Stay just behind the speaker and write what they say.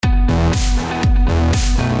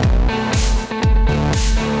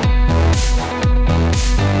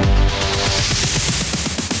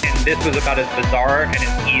this was about as bizarre and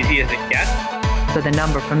as easy as it gets. So the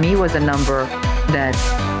number for me was a number that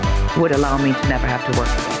would allow me to never have to work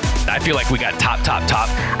again. I feel like we got top.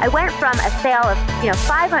 I went from a sale of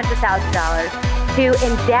 $500,000 to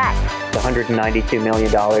in debt. $192 million.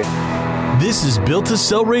 This is Built to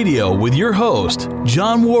Sell Radio with your host,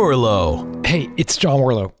 John Warrillow. Hey, it's John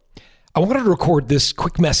Warrillow. I wanted to record this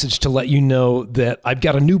quick message to let you know that I've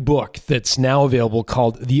got a new book that's now available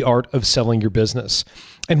called The Art of Selling Your Business.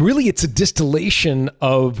 And really, it's a distillation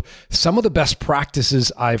of some of the best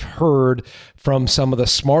practices I've heard from some of the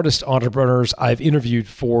smartest entrepreneurs I've interviewed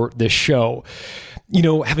for this show. You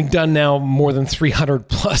know, having done now more than 300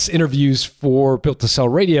 plus interviews for Built to Sell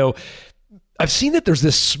Radio, I've seen that there's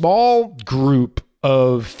this small group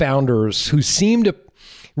of founders who seem to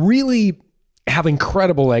really have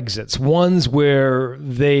incredible exits, ones where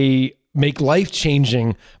they make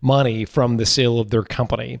life-changing money from the sale of their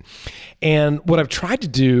company. And what I've tried to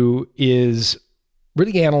do is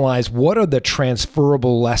really analyze what are the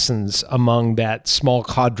transferable lessons among that small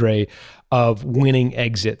cadre of winning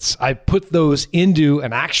exits. I put those into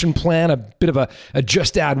an action plan, a bit of a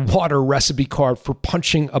just add water recipe card for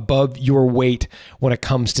punching above your weight when it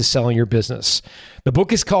comes to selling your business. The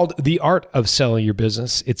book is called The Art of Selling Your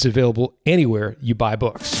Business. It's available anywhere you buy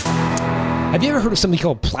books. Have you ever heard of something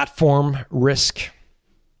called platform risk?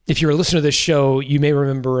 If you're a listener to this show, you may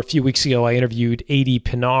remember a few weeks ago, I interviewed A.D.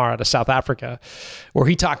 Pinar out of South Africa, where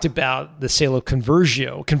he talked about the sale of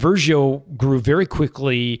Conversio. Conversio grew very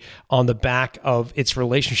quickly on the back of its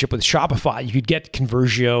relationship with Shopify. You could get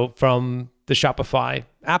Conversio from the Shopify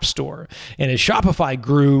App Store. And as Shopify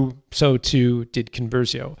grew, so too did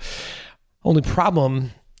Conversio. Only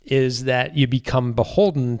problem is that you become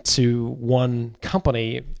beholden to one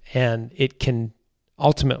company and it can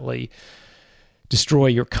ultimately destroy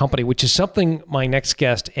your company, which is something my next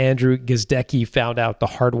guest, Andrew Gazdecki, found out the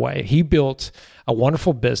hard way. He built a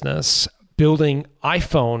wonderful business building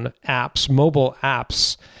iPhone apps, mobile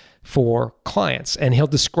apps for clients. And he'll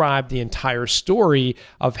describe the entire story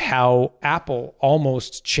of how Apple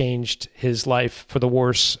almost changed his life for the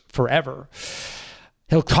worse forever.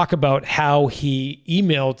 He'll talk about how he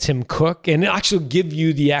emailed Tim Cook and actually give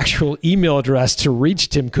you the actual email address to reach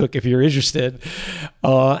Tim Cook if you're interested,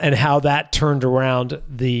 and how that turned around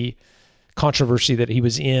the controversy that he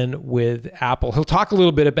was in with Apple. He'll talk a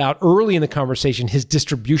little bit about early in the conversation, his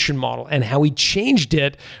distribution model and how he changed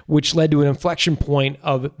it, which led to an inflection point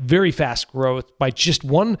of very fast growth by just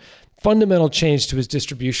one fundamental change to his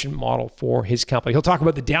distribution model for his company. He'll talk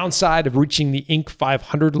about the downside of reaching the Inc.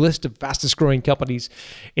 500 list of fastest growing companies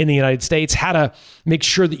in the United States, how to make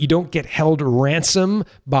sure that you don't get held ransom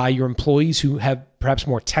by your employees who have perhaps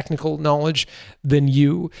more technical knowledge than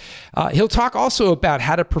you. He'll talk also about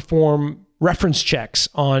how to perform reference checks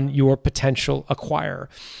on your potential acquirer.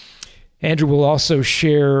 Andrew will also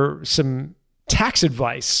share some tax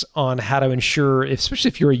advice on how to ensure, especially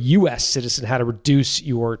if you're a U.S. citizen, how to reduce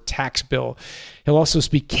your tax bill. He'll also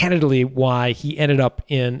speak candidly why he ended up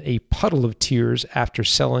in a puddle of tears after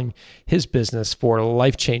selling his business for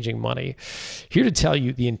life-changing money. Here to tell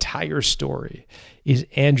you the entire story is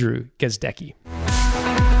Andrew Gazdecki.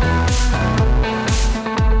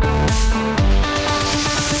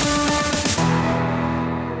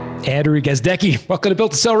 Andrew Gazdecki, welcome to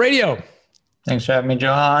Built to Sell Radio. Thanks for having me,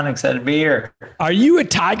 John. Excited to be here. Are you a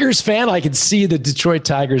Tigers fan? I can see the Detroit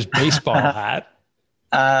Tigers baseball hat.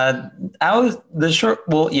 Yes. I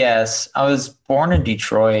was born in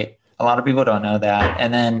Detroit. A lot of people don't know that.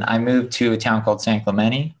 And then I moved to a town called San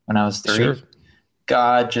Clemente when I was 3. Sure.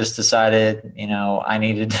 God just decided, I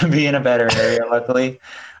needed to be in a better area, luckily.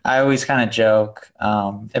 I always kind of joke,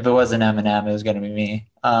 if it wasn't Eminem, it was going to be me.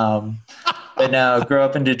 But no, grew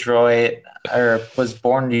up in Detroit, or was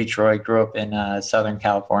born in Detroit, grew up in Southern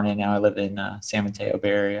California. Now I live in San Mateo Bay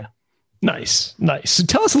Area. Nice. So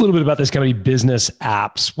tell us a little bit about this company, Business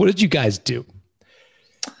Apps. What did you guys do?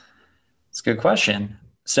 It's a good question.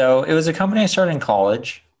 So it was a company I started in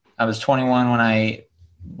college. I was 21 when I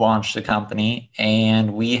launched the company,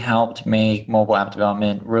 and we helped make mobile app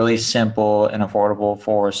development really simple and affordable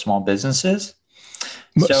for small businesses.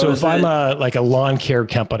 So if I'm a lawn care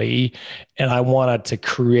company and I wanted to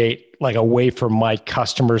create like a way for my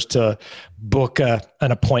customers to book an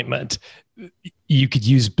appointment, you could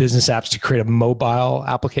use Business Apps to create a mobile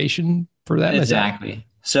application for that? Exactly.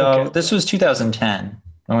 So This was 2010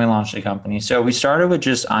 when we launched the company. So we started with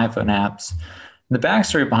just iPhone apps. The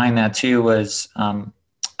backstory behind that too was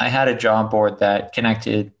I had a job board that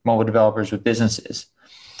connected mobile developers with businesses.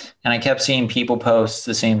 And I kept seeing people post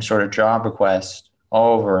the same sort of job request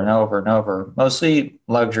over and over and over, mostly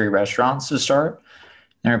luxury restaurants to start.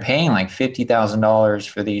 they're paying like $50,000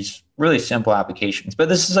 for these really simple applications. But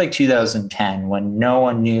this is like 2010 when no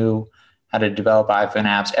one knew how to develop iPhone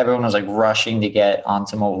apps. Everyone was like rushing to get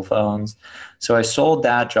onto mobile phones. So I sold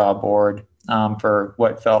that job board for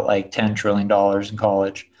what felt like $10 trillion in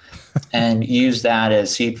college and used that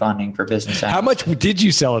as seed funding for business apps. How much did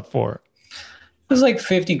you sell it for? It was like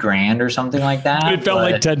 50 grand or something like that. It felt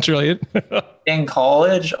like 10 trillion. In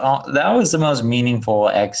college, that was the most meaningful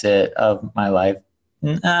exit of my life.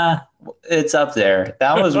 It's up there.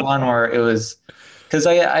 That was one where it was, because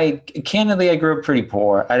I candidly, I grew up pretty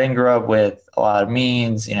poor. I didn't grow up with a lot of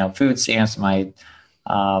means, food stamps. My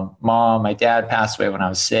my dad passed away when I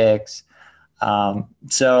was 6.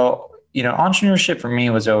 So, entrepreneurship for me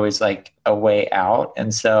was always like a way out.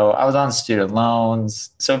 And so I was on student loans.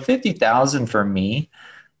 So 50,000 for me.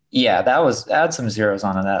 Yeah, add some zeros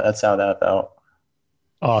onto that. That's how that felt.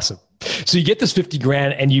 Awesome. So you get this 50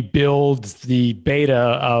 grand and you build the beta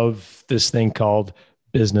of this thing called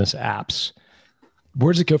Business Apps.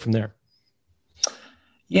 Where does it go from there?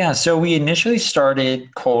 Yeah. So we initially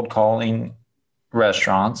started cold calling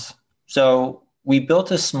restaurants. So we built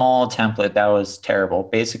a small template that was terrible.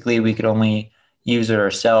 Basically, we could only use it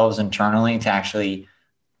ourselves internally to actually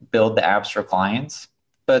build the apps for clients.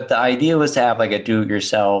 But the idea was to have like a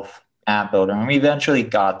do-it-yourself app builder. And we eventually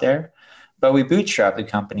got there, but we bootstrapped the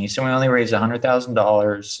company. So we only raised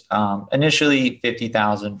 $100,000, initially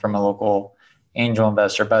 $50,000 from a local angel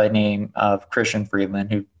investor by the name of Christian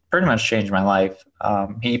Friedland, who pretty much changed my life.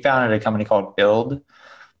 He founded a company called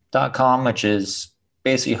Build.com, which is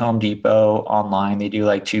basically Home Depot online. They do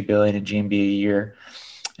like $2 billion in GMV a year.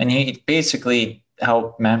 And he basically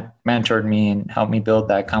helped mentored me and helped me build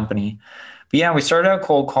that company. But yeah, we started out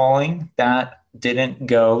cold calling. That didn't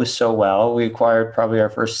go so well. We acquired probably our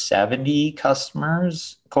first 70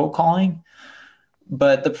 customers cold calling.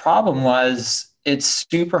 But the problem was it's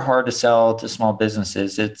super hard to sell to small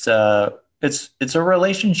businesses. It's a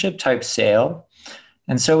relationship type sale.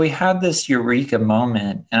 And so we had this eureka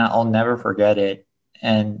moment, and I'll never forget it.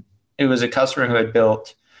 And it was a customer who had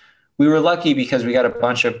built, we were lucky because we got a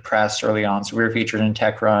bunch of press early on. So we were featured in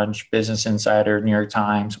TechCrunch, Business Insider, New York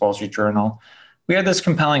Times, Wall Street Journal. We had this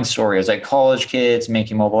compelling story. It was like college kids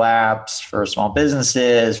making mobile apps for small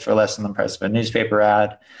businesses for less than the price of a newspaper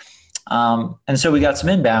ad. And so we got some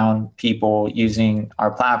inbound people using our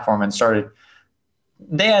platform and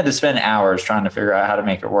they had to spend hours trying to figure out how to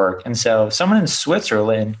make it work. And so someone in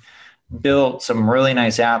Switzerland built some really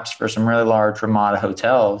nice apps for some really large Ramada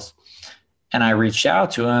hotels. And I reached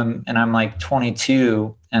out to him, and I'm like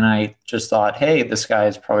 22. And I just thought, hey, this guy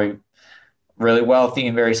is probably really wealthy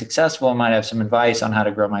and very successful. I might have some advice on how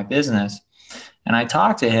to grow my business. And I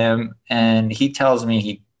talked to him, and he tells me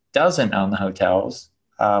he doesn't own the hotels.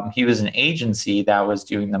 He was an agency that was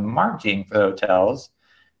doing the marketing for the hotels.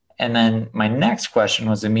 And then my next question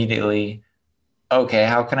was immediately, okay,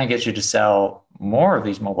 how can I get you to sell more of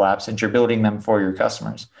these mobile apps since you're building them for your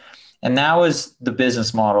customers? And that was the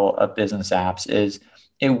business model of Business Apps.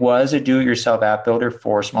 It was a do-it-yourself app builder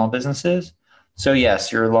for small businesses. So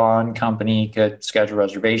yes, your lawn company could schedule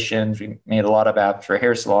reservations. We made a lot of apps for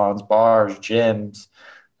hair salons, bars, gyms,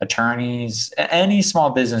 attorneys, any small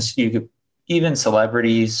business you could, even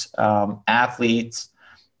celebrities, athletes,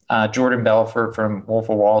 Jordan Belfort from Wolf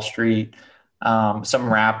of Wall Street,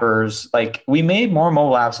 some rappers. Like, we made more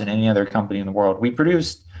mobile apps than any other company in the world. We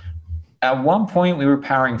produced, at one point, we were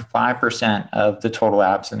powering 5% of the total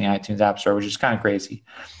apps in the iTunes App Store, which is kind of crazy.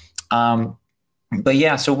 But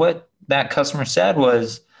yeah, so what that customer said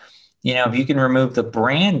was, if you can remove the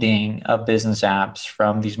branding of Business Apps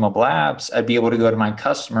from these mobile apps, I'd be able to go to my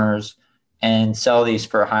customers and sell these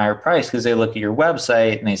for a higher price because they look at your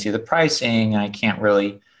website and they see the pricing, and I can't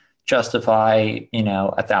really justify,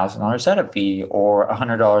 $1,000 setup fee or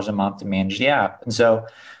 $100 a month to manage the app. And so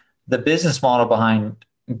the business model behind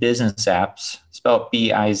Business Apps, spelled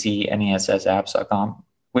BIZNESS apps.com,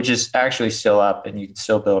 which is actually still up, and you can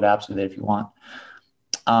still build apps with it if you want.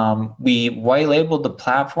 We white labeled the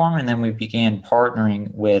platform, and then we began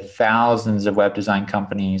partnering with thousands of web design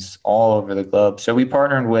companies all over the globe. So we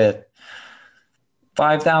partnered with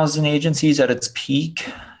 5,000 agencies at its peak,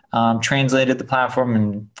 translated the platform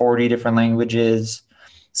in 40 different languages,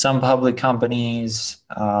 some public companies,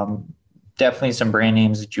 definitely some brand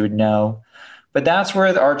names that you would know. But that's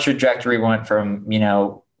where our trajectory went from,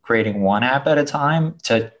 creating one app at a time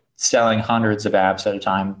to selling hundreds of apps at a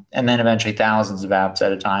time, and then eventually thousands of apps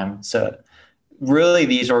at a time. So really,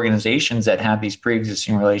 these organizations that had these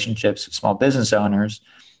pre-existing relationships with small business owners,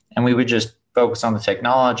 and we would just focus on the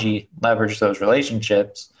technology, leverage those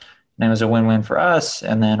relationships. And it was a win-win for us,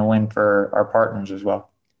 and then a win for our partners as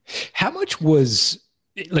well. How much was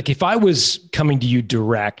like if I was coming to you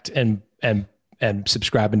direct and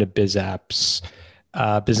subscribing to business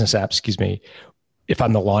apps, excuse me, if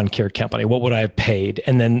I'm the lawn care company, what would I have paid?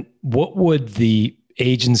 And then what would the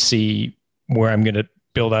agency where I'm going to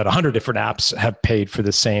build out 100 different apps have paid for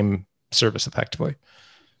the same service effectively?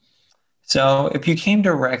 So if you came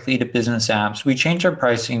directly to business apps, we changed our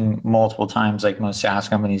pricing multiple times like most SaaS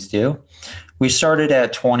companies do. We started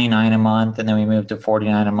at $29 a month, and then we moved to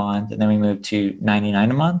 $49 a month, and then we moved to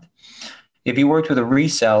 $99 a month. If you worked with a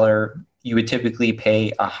reseller, you would typically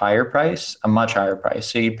pay a higher price, a much higher price.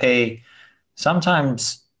 So you pay,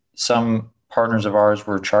 sometimes some partners of ours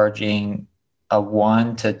were charging a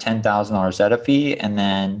 $1,000 to $10,000 setup fee, and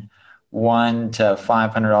then $100 to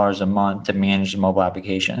 $500 a month to manage the mobile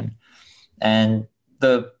application. And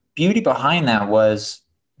the beauty behind that was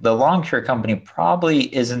the lawn care company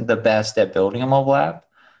probably isn't the best at building a mobile app.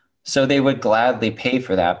 So they would gladly pay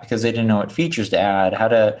for that because they didn't know what features to add, how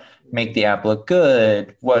to make the app look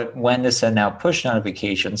good, when to send out push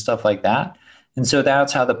notifications, stuff like that. And so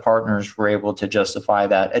that's how the partners were able to justify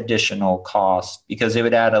that additional cost, because they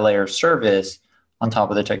would add a layer of service on top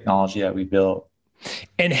of the technology that we built.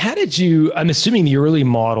 And how did you, I'm assuming the early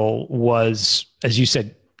model was, as you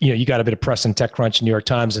said, you got a bit of press in TechCrunch, New York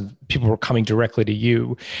Times, and people were coming directly to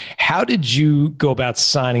you. How did you go about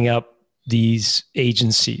signing up these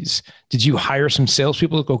agencies? Did you hire some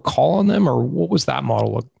salespeople to go call on them, or what was that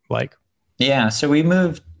model look like? Yeah, so we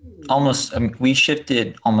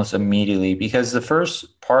shifted almost immediately, because the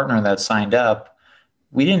first partner that signed up,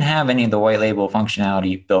 we didn't have any of the white label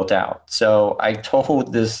functionality built out. So I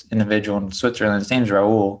told this individual in Switzerland, his name's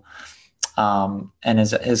Raul, and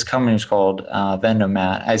his company is called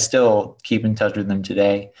Vendomat. I still keep in touch with him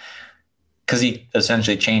today because he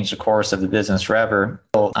essentially changed the course of the business forever.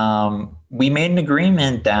 We made an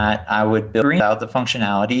agreement that I would build out the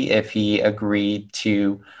functionality if he agreed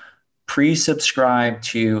to pre-subscribe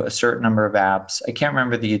to a certain number of apps. I can't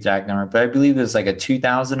remember the exact number, but I believe it was like a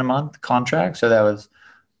 $2,000 a month contract. So that was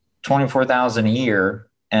 $24,000 a year.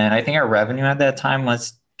 And I think our revenue at that time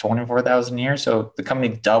was $24,000 a year. So the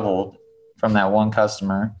company doubled from that one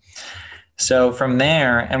customer. So from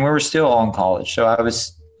there, and we were still all in college. So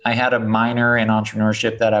I had a minor in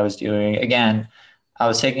entrepreneurship that I was doing. Again, I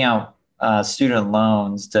was taking out student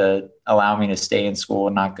loans to allow me to stay in school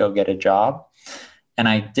and not go get a job. And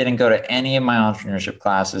I didn't go to any of my entrepreneurship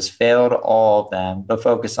classes, failed all of them, but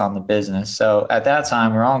focused on the business. So at that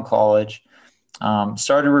time, we were all in college,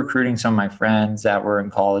 started recruiting some of my friends that were in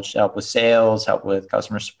college to help with sales, help with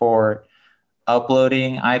customer support,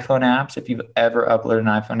 uploading iPhone apps. If you've ever uploaded an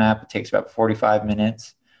iPhone app, it takes about 45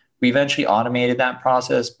 minutes. We eventually automated that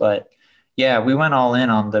process, but yeah, we went all in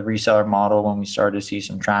on the reseller model when we started to see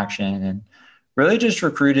some traction, and really just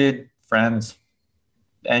recruited friends.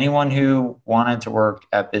 Anyone who wanted to work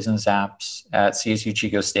at business apps at CSU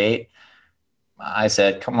Chico State, I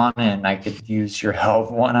said, come on in, I could use your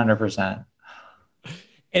help 100%.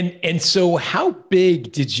 And so how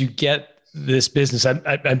big did you get this business?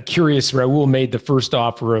 I'm curious. Raul made the first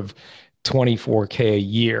offer of $24K a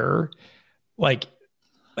year. Like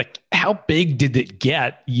how big did it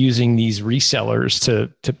get using these resellers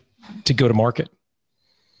to go to market?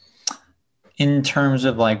 In terms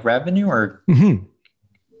of like revenue, or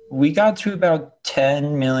we got to about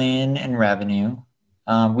 10 million in revenue.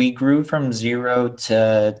 We grew from 0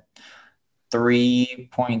 to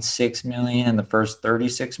 3.6 million in the first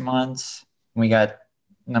 36 months. We got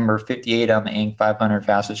number 58 on the Inc. 500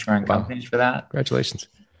 fastest growing companies for that. Congratulations.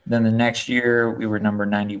 Then the next year we were number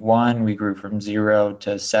 91. We grew from 0 to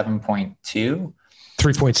 7.2.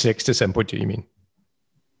 3.6 to 7.2, you mean?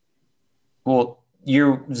 Well,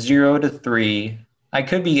 year 0 to 3. I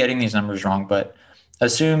could be getting these numbers wrong, but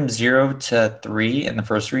assume 0 to 3 in the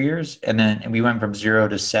first 3 years. And then we went from 0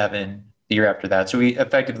 to 7 the year after that. So we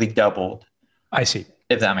effectively doubled. I see.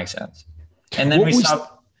 If that makes sense. And then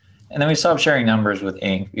we stopped sharing numbers with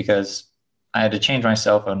Inc. because I had to change my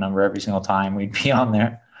cell phone number every single time we'd be on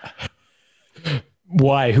there.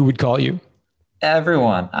 Why? Who would call you?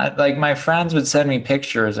 Everyone. Like my friends would send me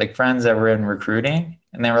pictures, like friends that were in recruiting,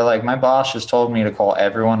 and they were like, my boss just told me to call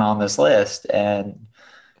everyone on this list. And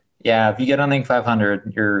yeah, if you get on the Inc.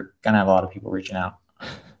 500, you're going to have a lot of people reaching out.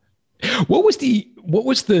 What was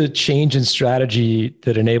the change in strategy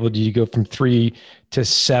that enabled you to go from 3 to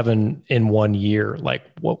 7 in 1 year? Like,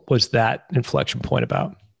 what was that inflection point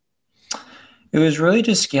about? It was really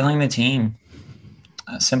just scaling the team.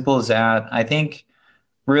 Simple as that. I think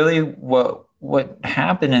really what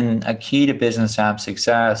happened, and a key to business app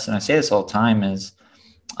success, and I say this all the time, is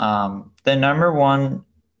the number one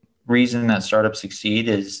reason that startups succeed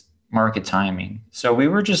is market timing. So we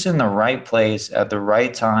were just in the right place at the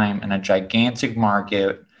right time in a gigantic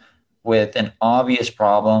market with an obvious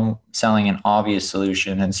problem, selling an obvious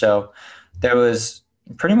solution. And so there was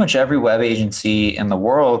pretty much every web agency in the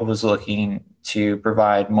world was looking to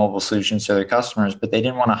provide mobile solutions to their customers, but they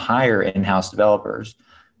didn't want to hire in-house developers.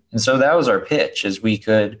 And so that was our pitch, is we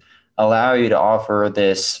could allow you to offer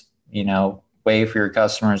this, way for your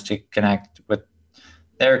customers to connect with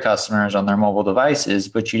their customers on their mobile devices,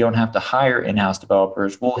 but you don't have to hire in-house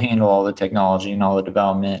developers. We'll handle all the technology and all the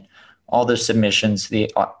development, all the submissions to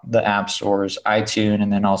the app stores, iTunes,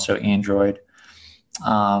 and then also Android.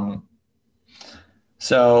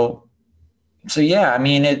 So yeah, I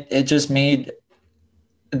mean, it just made,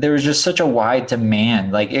 there was just such a wide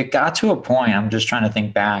demand. Like, it got to a point, I'm just trying to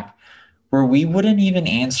think back, where we wouldn't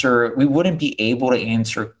be able to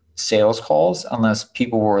answer sales calls unless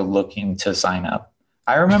people were looking to sign up.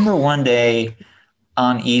 I remember one day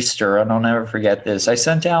on Easter, and I'll never forget this, I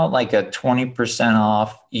sent out like a 20%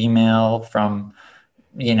 off email from,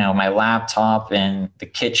 my laptop in the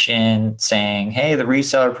kitchen saying, hey, the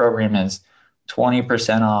reseller program is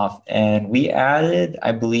 20% off. And we added,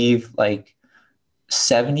 I believe, like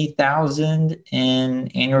 70,000 in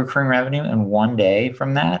annual recurring revenue in one day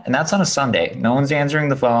from that. And that's on a Sunday. No one's answering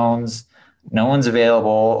the phones. No one's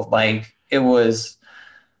available. Like, it was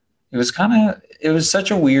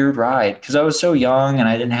such a weird ride because I was so young and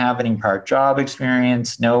I didn't have any prior job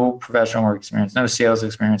experience, no professional work experience, no sales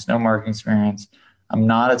experience, no marketing experience. I'm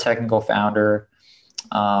not a technical founder.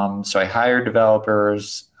 So I hired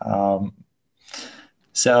developers.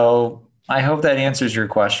 So I hope that answers your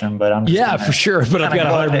question, but I'm just for sure. But I've got to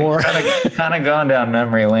hire more. kind of going down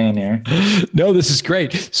memory lane here. No, this is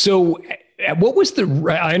great. So what was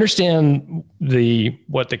I understand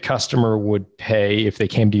what the customer would pay if they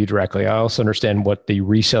came to you directly. I also understand what the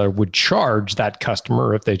reseller would charge that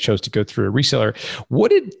customer if they chose to go through a reseller.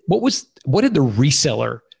 What did the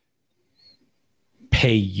reseller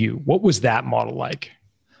pay you? What was that model like?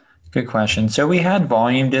 Good question. So we had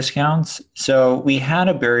volume discounts. So we had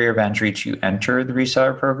a barrier of entry to enter the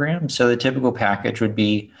reseller program. So the typical package would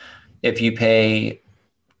be, if you pay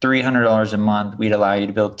 $300 a month, we'd allow you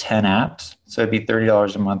to build 10 apps. So it'd be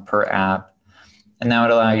 $30 a month per app. And that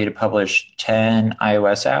would allow you to publish 10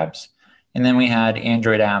 iOS apps. And then we had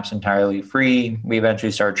Android apps entirely free. We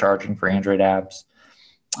eventually started charging for Android apps.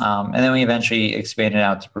 And then we eventually expanded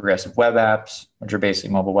out to progressive web apps, which are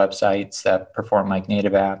basically mobile websites that perform like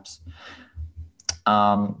native apps.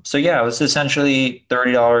 So yeah, it was essentially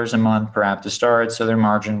 $30 a month per app to start. So their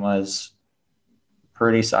margin was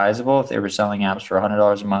pretty sizable. If they were selling apps for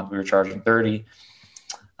 $100 a month, we were charging $30.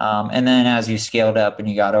 And then as you scaled up and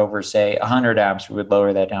you got over, say, 100 apps, we would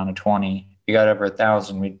lower that down to 20. If you got over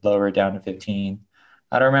 1,000, we'd lower it down to 15.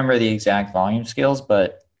 I don't remember the exact volume scales,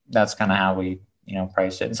 but that's kind of how we,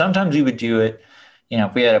 priced it. And sometimes we would do it,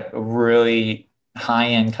 if we had a really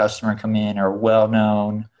high-end customer come in or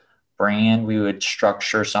well-known brand, we would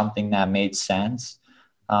structure something that made sense.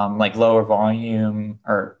 Like lower volume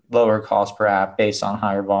or lower cost per app based on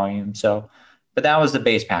higher volume. So, but that was the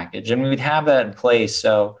base package, and we would have that in place.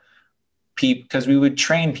 So because we would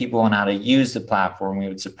train people on how to use the platform, we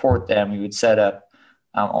would support them. We would set up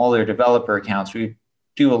all their developer accounts. We would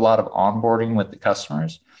do a lot of onboarding with the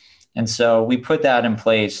customers. And so we put that in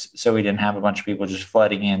place so we didn't have a bunch of people just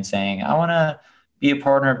flooding in saying, I want to be a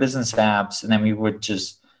partner of Business Apps. And then we would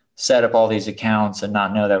just set up all these accounts and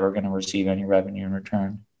not know that we're going to receive any revenue in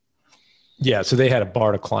return. Yeah. So they had a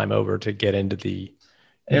bar to climb over to get into the.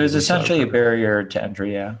 It was essentially a barrier to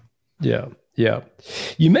entry. Yeah. Yeah. Yeah.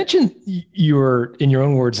 You mentioned you're, in your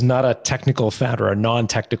own words, not a technical founder, a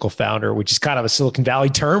non-technical founder, which is kind of a Silicon Valley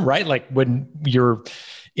term, right? Like when you're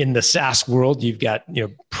in the SaaS world, you've got,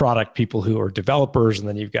 product people who are developers, and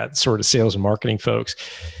then you've got sort of sales and marketing folks.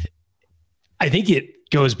 I think it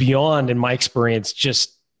goes beyond, in my experience,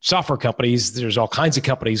 just software companies. There's all kinds of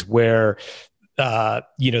companies where,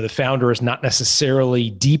 the founder is not necessarily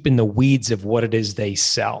deep in the weeds of what it is they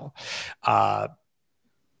sell.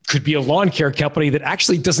 Could be a lawn care company that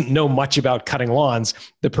actually doesn't know much about cutting lawns.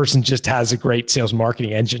 The person just has a great sales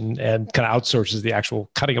marketing engine and kind of outsources the actual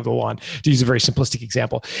cutting of the lawn, to use a very simplistic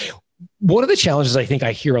example. One of the challenges I think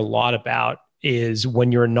I hear a lot about is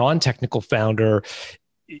when you're a non-technical founder,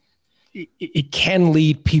 it can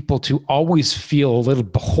lead people to always feel a little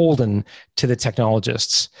beholden to the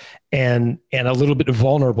technologists and a little bit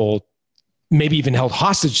vulnerable, maybe even held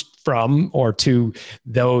hostage from or to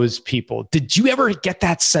those people. Did you ever get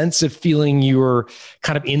that sense of feeling you were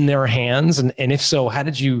kind of in their hands? And if so, how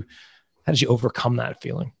did you overcome that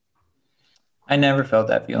feeling? I never felt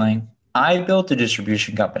that feeling. I built a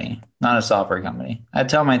distribution company, not a software company. I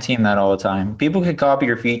tell my team that all the time. People can copy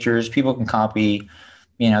your features. People can copy,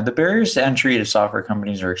 the barriers to entry to software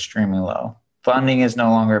companies are extremely low. Funding is no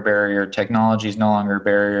longer a barrier. Technology is no longer a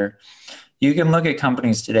barrier. You can look at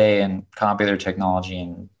companies today and copy their technology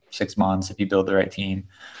in 6 months if you build the right team.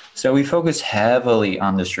 So we focus heavily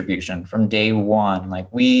on distribution from day one.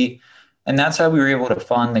 And that's how we were able to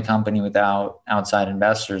fund the company without outside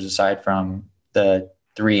investors, aside from the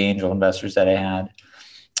 3 angel investors that I had.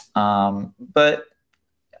 But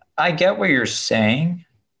I get what you're saying,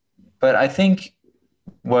 but I think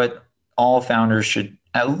what all founders should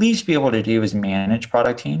at least be able to do is manage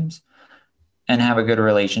product teams and have a good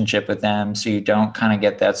relationship with them. So you don't kind of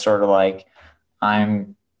get that sort of like,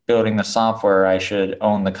 I'm building the software, I should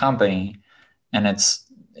own the company. And it's,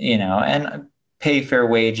 and pay fair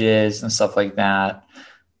wages and stuff like that.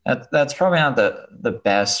 That's probably not the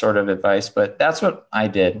best sort of advice, but that's what I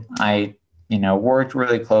did. I, worked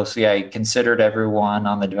really closely. I considered everyone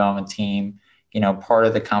on the development team, part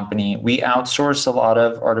of the company. We outsourced a lot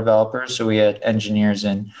of our developers. So we had engineers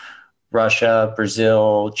in Russia,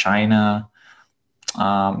 Brazil, China.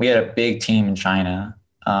 We had a big team in China,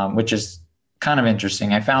 which is kind of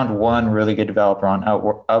interesting. I found one really good developer on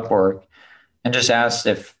Upwork and just asked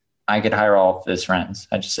if I could hire all of his friends.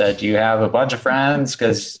 I just said, do you have a bunch of friends?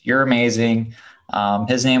 Because you're amazing.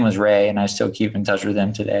 His name was Ray, and I still keep in touch with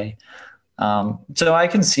him today. So I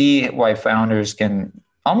can see why founders can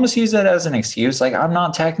almost use that as an excuse. Like, I'm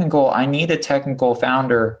not technical. I need a technical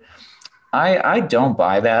founder. I don't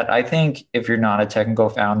buy that. I think if you're not a technical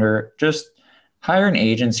founder, just hire an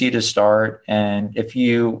agency to start. And if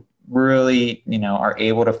you really, are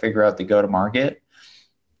able to figure out the go-to-market,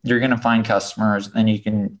 you're going to find customers, and you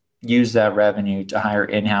can use that revenue to hire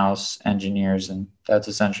in-house engineers. And that's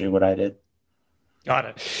essentially what I did. Got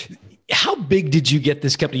it. How big did you get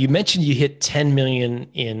this company? You mentioned you hit 10 million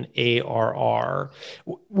in ARR.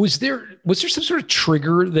 Was there some sort of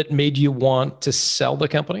trigger that made you want to sell the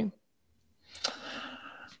company?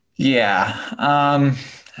 Yeah.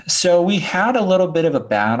 So we had a little bit of a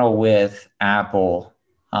battle with Apple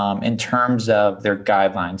in terms of their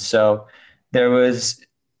guidelines. So there was,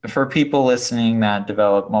 for people listening that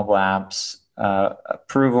develop mobile apps,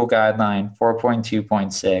 approval guideline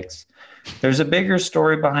 4.2.6. There's a bigger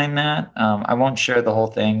story behind that. I won't share the whole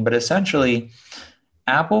thing, but essentially,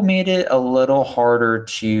 Apple made it a little harder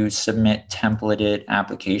to submit templated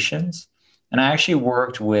applications. And I actually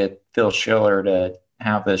worked with Phil Schiller to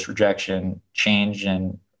have this rejection changed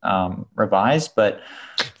and revised. But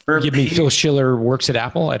Give me Phil Schiller works at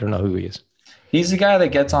Apple? I don't know who he is. He's the guy that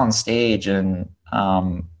gets on stage and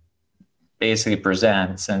basically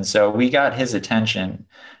presents. And so we got his attention.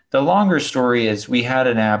 The longer story is we had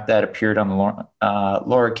an app that appeared on the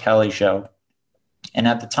Laura Kelly show. And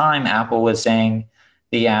at the time, Apple was saying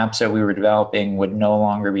the apps that we were developing would no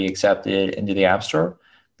longer be accepted into the App Store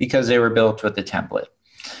because they were built with the template.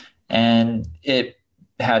 And it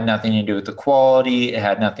had nothing to do with the quality. It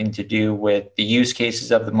had nothing to do with the use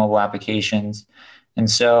cases of the mobile applications.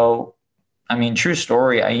 And so, true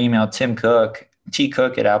story, I emailed Tim Cook,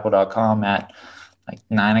 tcook at apple.com at like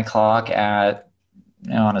 9:00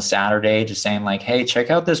 on a Saturday, just saying like, hey, check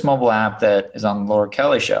out this mobile app that is on the Laura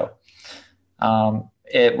Kelly show.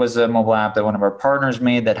 It was a mobile app that one of our partners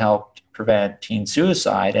made that helped prevent teen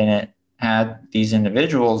suicide. And it had these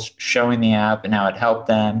individuals showing the app and how it helped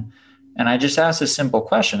them. And I just asked a simple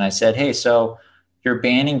question. I said, hey, so you're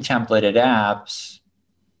banning templated apps.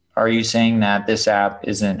 Are you saying that this app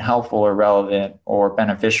isn't helpful or relevant or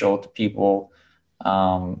beneficial to people?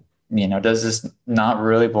 Does this not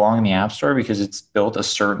really belong in the App Store because it's built a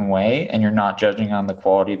certain way and you're not judging on the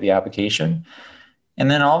quality of the application? And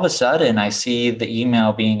then all of a sudden I see the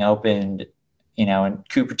email being opened, in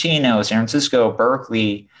Cupertino, San Francisco,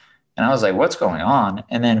 Berkeley. And I was like, what's going on?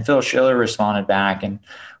 And then Phil Schiller responded back, and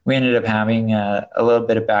we ended up having a little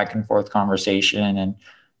bit of back and forth conversation and,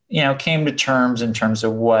 came to terms in terms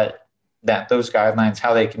of those guidelines,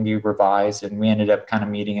 how they can be revised. And we ended up kind of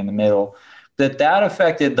meeting in the middle. That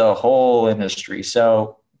affected the whole industry.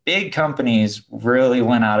 So big companies really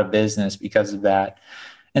went out of business because of that.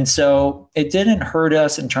 And so it didn't hurt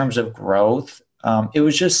us in terms of growth. It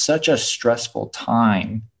was just such a stressful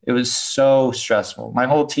time. It was so stressful. My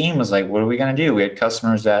whole team was like, what are we going to do? We had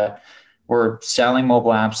customers that were selling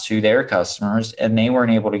mobile apps to their customers, and they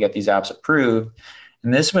weren't able to get these apps approved.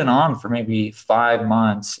 And this went on for maybe 5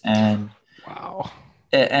 months. And wow.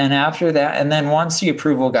 And after that, and then once the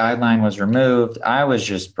approval guideline was removed, I was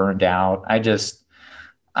just burned out.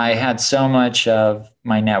 I had so much of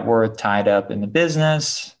my net worth tied up in the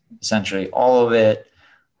business, essentially all of it.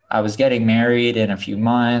 I was getting married in a few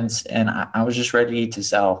months, and I was just ready to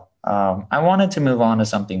sell. I wanted to move on to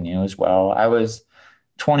something new as well. I was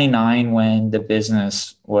 29 when the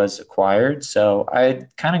business was acquired. So I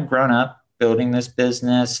had kind of grown up building this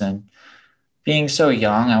business, and being so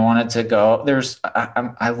young, I wanted to go.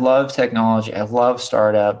 I love technology. I love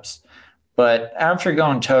startups. But after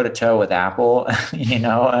going toe to toe with Apple,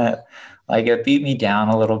 like it beat me down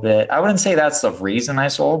a little bit. I wouldn't say that's the reason I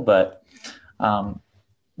sold, but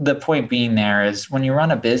the point being there is when you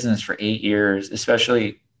run a business for 8 years,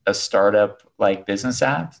 especially a startup like business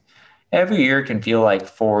apps, every year can feel like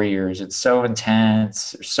 4 years. It's so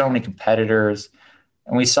intense. There's so many competitors.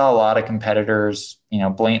 And we saw a lot of competitors,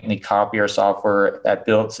 blatantly copy our software that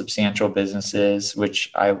built substantial businesses,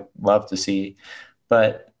 which I love to see.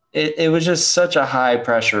 But it was just such a high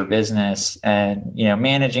pressure business, and,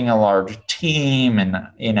 managing a large team, and,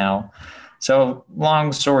 so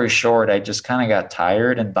long story short, I just kind of got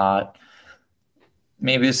tired and thought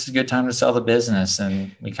maybe this is a good time to sell the business.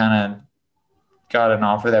 And we kind of got an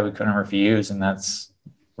offer that we couldn't refuse. And that's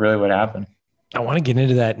really what happened. I want to get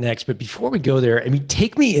into that next, but before we go there,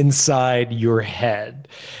 take me inside your head.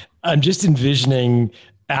 I'm just envisioning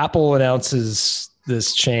Apple announces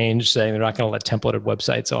this change, saying they're not going to let templated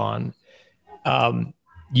websites on.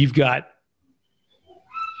 You've got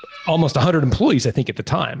almost 100 employees, I think, at the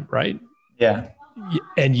time, right? Yeah.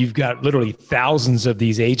 And you've got literally thousands of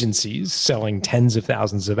these agencies selling tens of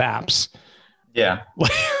thousands of apps. Yeah.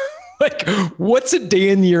 Like, what's a day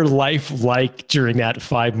in your life like during that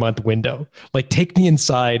 5-month window? Like, take me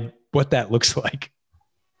inside what that looks like.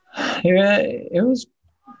 It was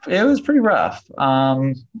pretty rough,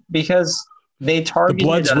 because they targeted the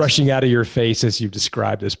blood's us. rushing out of your face as you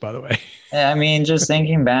described this, by the way. I mean, just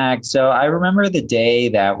thinking back. So I remember the day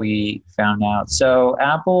that we found out. So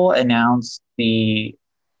Apple announced the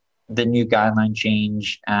new guideline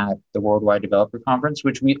change at the Worldwide Developer Conference,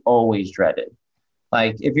 which we always dreaded.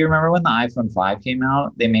 Like, if you remember when the iPhone 5 came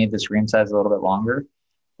out, they made the screen size a little bit longer.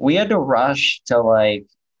 We had to rush to, like,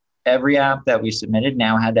 every app that we submitted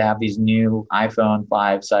now had to have these new iPhone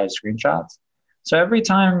 5 size screenshots. So every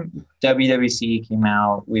time WWDC came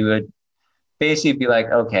out, we would basically be like,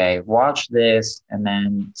 okay, watch this, and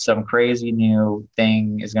then some crazy new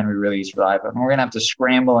thing is going to be released for the iPhone. We're going to have to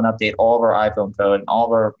scramble and update all of our iPhone code and all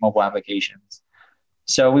of our mobile applications.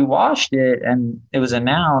 So we watched it, and it was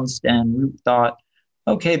announced, and we thought,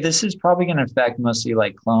 okay, this is probably going to affect mostly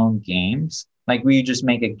like clone games. Like, we just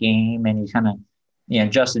make a game and you kind of,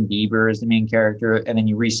 Justin Bieber is the main character, and then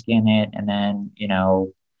you reskin it, and then,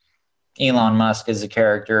 Elon Musk is a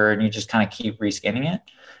character, and you just kind of keep reskinning it.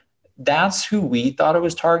 That's who we thought it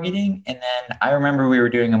was targeting. And then I remember we were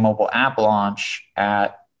doing a mobile app launch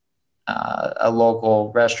at a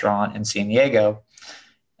local restaurant in San Diego.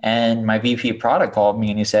 And my VP of product called me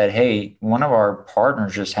and he said, hey, one of our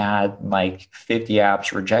partners just had like 50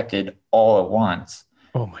 apps rejected all at once.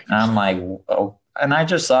 Oh my God. And I'm like, oh, and I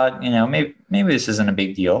just thought, maybe this isn't a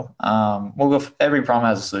big deal. We'll go, every problem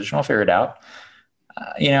has a solution. We'll figure it out.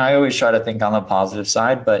 I always try to think on the positive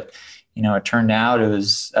side, but it turned out it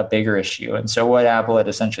was a bigger issue. And so what Apple had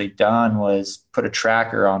essentially done was put a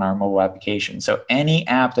tracker on our mobile application. So any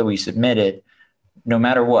app that we submitted, no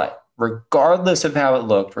matter what, regardless of how it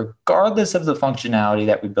looked, regardless of the functionality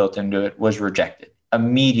that we built into it, was rejected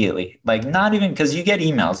immediately. Like, not even, because you get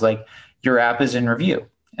emails like your app is in review.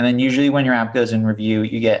 And then usually when your app goes in review,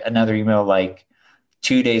 you get another email like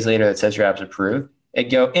 2 days later that says your app's approved. It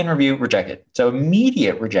go in review, rejected. So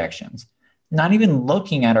immediate rejections, not even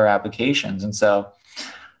looking at our applications. And so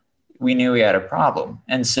we knew we had a problem.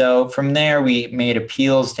 And so from there, we made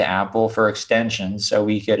appeals to Apple for extensions so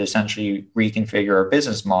we could essentially reconfigure our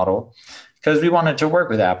business model, because we wanted to work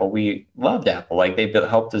with Apple. We loved Apple. Like, they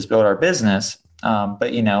helped us build our business. But,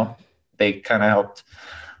 they kind of helped,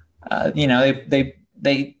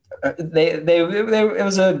 it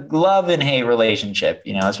was a love and hate relationship,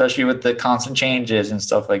 especially with the constant changes and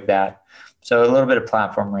stuff like that. So a little bit of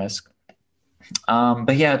platform risk.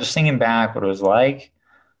 But yeah, just thinking back what it was like,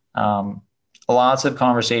 lots of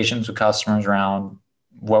conversations with customers around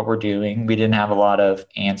what we're doing. We didn't have a lot of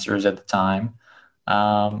answers at the time.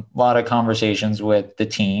 A lot of conversations with the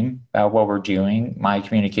team about what we're doing, my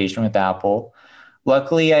communication with Apple.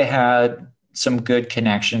 Luckily, I had some good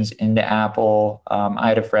connections into Apple. I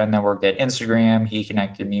had a friend that worked at Instagram. He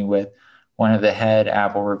connected me with one of the head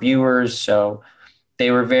Apple reviewers. So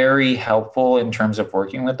they were very helpful in terms of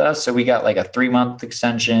working with us. So we got like a 3-month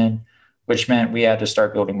extension, which meant we had to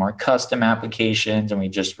start building more custom applications, and we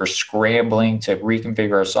just were scrambling to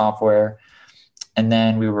reconfigure our software. And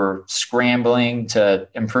then we were scrambling to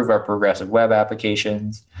improve our progressive web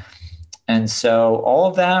applications. And so all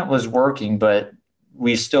of that was working, but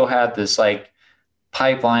we still had this like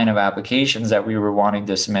pipeline of applications that we were wanting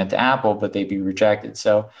to submit to Apple, but they'd be rejected.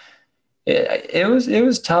 So it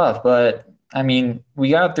was tough, but I mean, we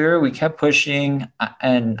got through, we kept pushing.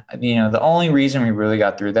 And, the only reason we really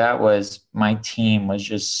got through that was my team was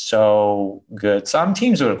just so good. Some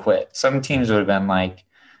teams would have quit. Some teams would have been like,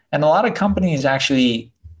 and a lot of companies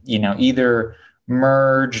actually, either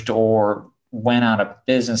merged or went out of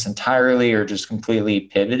business entirely or just completely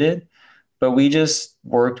pivoted. But we just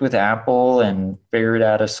worked with Apple and figured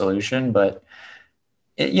out a solution. But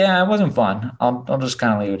it wasn't fun. I'll just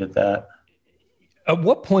kind of leave it at that. At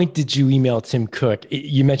what point did you email Tim Cook?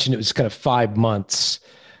 You mentioned it was kind of 5 months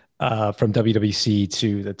from WWC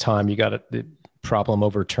to the time you got the problem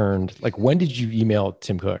overturned. Like, when did you email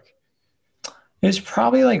Tim Cook? It was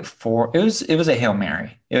probably like it was a Hail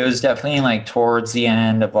Mary. It was definitely like towards the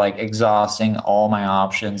end of like exhausting all my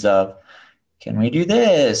options of, can we do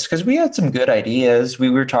this? Because we had some good ideas.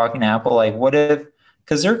 We were talking to Apple, like, what if,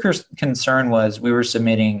 because their concern was we were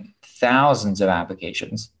submitting thousands of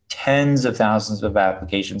applications, tens of thousands of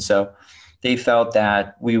applications. So they felt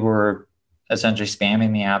that we were essentially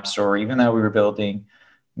spamming the App Store, even though we were building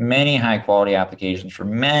many high quality applications for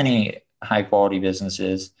many high quality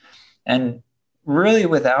businesses. And really,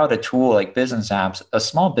 without a tool like Business Apps, a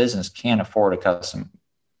small business can't afford a custom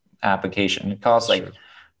application. It costs like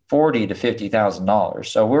 $40,000 to $50,000.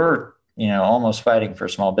 So we're, almost fighting for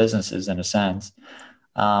small businesses in a sense.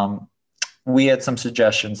 We had some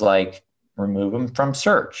suggestions like remove them from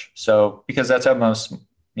search. So because that's how most,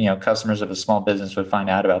 customers of a small business would find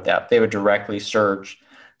out about that. They would directly search.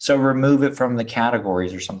 So remove it from the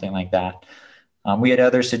categories or something like that. We had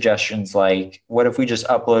other suggestions like, what if we just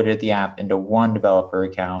uploaded the app into one developer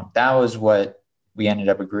account? That was what we ended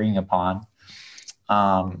up agreeing upon.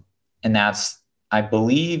 And that's, I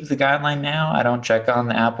believe, the guideline now. I don't check on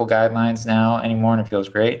the Apple guidelines now anymore, and it feels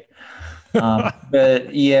great.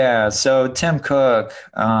 But yeah, so Tim Cook,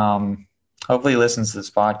 hopefully he listens to this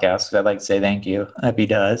podcast, because I'd like to say thank you if he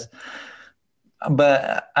does.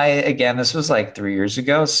 But this was like 3 years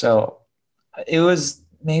ago. So it was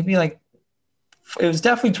it was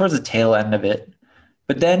definitely towards the tail end of it.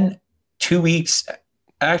 But then 2 weeks,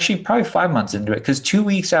 actually probably 5 months into it, because 2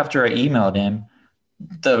 weeks after I emailed him,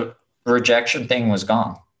 the rejection thing was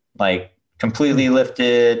gone, like completely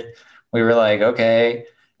lifted. We were like, okay.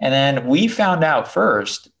 And then we found out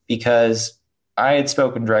first because I had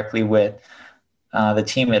spoken directly with the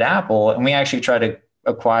team at Apple, and we actually tried to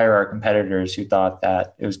acquire our competitors who thought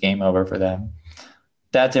that it was game over for them.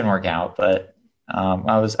 That didn't work out, but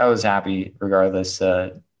I was happy regardless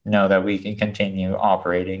to know that we can continue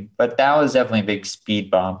operating. But that was definitely a big speed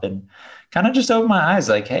bump and kind of just opened my eyes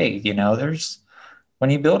like, hey, there's, when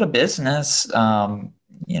you build a business,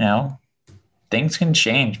 things can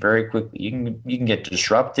change very quickly. You can get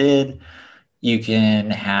disrupted. You can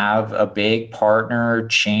have a big partner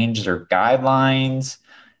change their guidelines.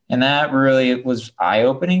 And that really was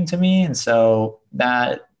eye-opening to me. And so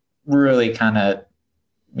that really kind of,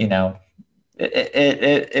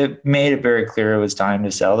 it made it very clear it was time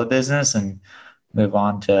to sell the business and move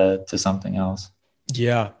on to something else.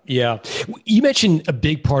 Yeah. Yeah. You mentioned a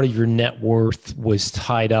big part of your net worth was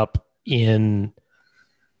tied up in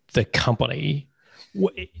the company.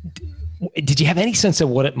 Did you have any sense of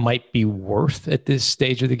what it might be worth at this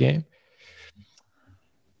stage of the game?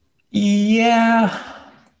 Yeah.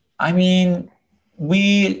 I mean,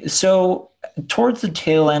 so towards the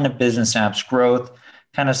tail end of Business Apps, growth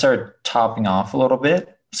kind of started topping off a little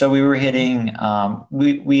bit. So we were hitting,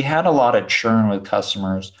 we had a lot of churn with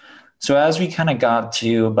customers. So as we kind of got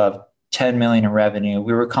to above 10 million in revenue,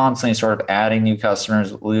 we were constantly sort of adding new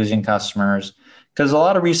customers, losing customers, because a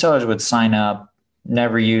lot of resellers would sign up,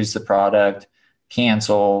 never use the product,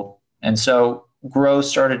 cancel. And so growth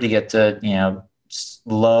started to get to,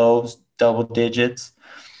 low double digits.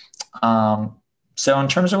 So in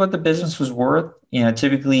terms of what the business was worth,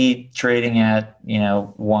 typically trading at,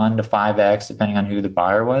 1 to 5x, depending on who the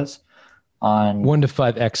buyer was. On 1 to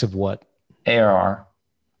 5x of what? ARR.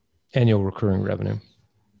 Annual recurring revenue.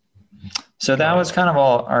 So that was kind of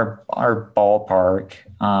all our ballpark.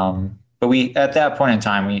 But we, at that point in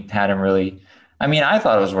time, we hadn't really, I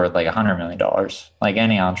thought it was worth like $100 million, like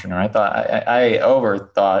any entrepreneur. I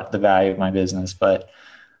overthought the value of my business, but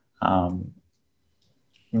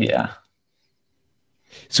yeah.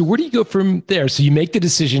 So where do you go from there? So you make the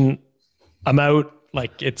decision, I'm out,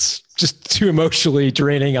 like it's just too emotionally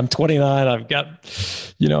draining. I'm 29. I've got,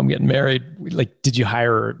 I'm getting married. Like, did you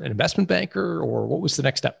hire an investment banker or what was the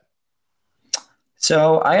next step?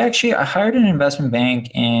 So I hired an investment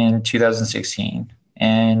bank in 2016.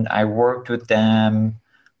 and I worked with them.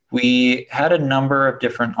 We had a number of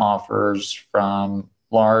different offers from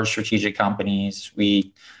large strategic companies.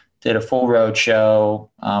 We did a full roadshow.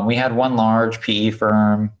 We had one large PE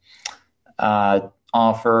firm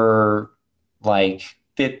offer like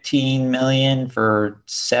 15 million for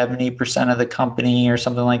 70% of the company or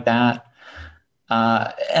something like that.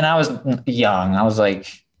 And I was young. I was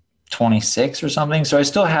like 26 or something. So I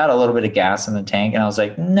still had a little bit of gas in the tank. And I was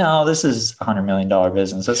like, no, this is $100 million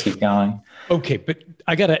business. Let's keep going. Okay. But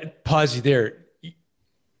I got to pause you there.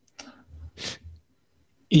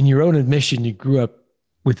 In your own admission, you grew up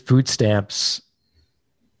with food stamps.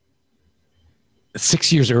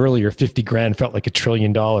 6 years earlier, 50 grand felt like $1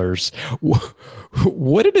 trillion.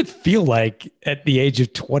 What did it feel like at the age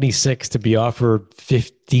of 26 to be offered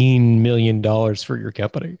 $15 million for your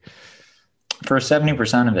company? For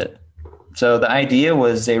 70% of it. So the idea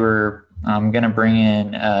was they were going to bring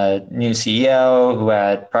in a new CEO who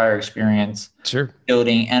had prior experience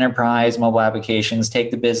building enterprise mobile applications,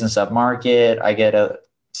 take the business up market. I get a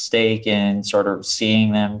stake in sort of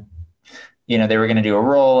seeing them. You know, they were going to do a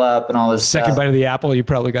roll up and all this Second bite of the apple. You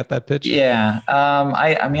probably got that pitch. Yeah.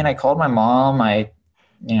 I mean, I called my mom.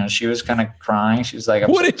 She was kind of crying. She was like,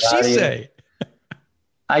 what did she say?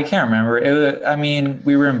 I can't remember.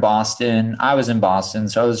 We were in Boston. I was in Boston.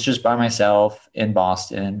 So I was just by myself in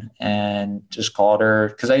Boston and just called her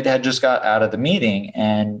because I had just got out of the meeting.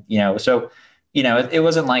 And, it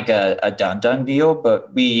wasn't like a done deal,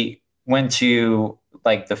 but we went to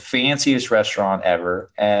like the fanciest restaurant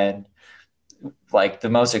ever. And like the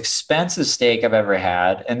most expensive steak I've ever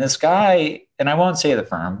had. And this guy, and I won't say the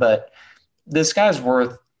firm, but this guy's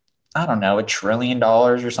worth, I don't know, $1 trillion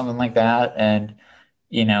or something like that. And,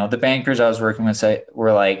 the bankers I was working with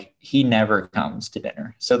were like, he never comes to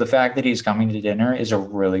dinner. So the fact that he's coming to dinner is a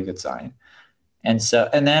really good sign. And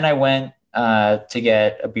then I went to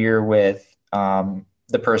get a beer with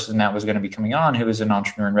the person that was going to be coming on, who was an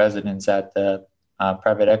entrepreneur in residence at the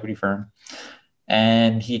private equity firm.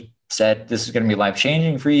 And he said, this is going to be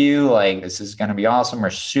life-changing for you. Like, this is going to be awesome. We're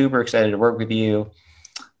super excited to work with you.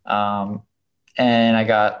 And I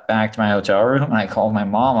got back to my hotel room and I called my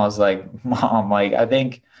mom. I was like, Mom, like,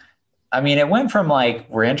 it went from like,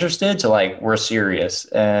 we're interested to like, we're serious.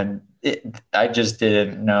 And I just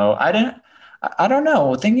didn't know. I don't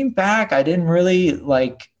know. Thinking back, I didn't really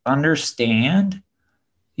like understand,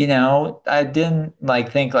 I didn't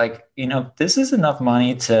like think like, this is enough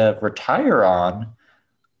money to retire on.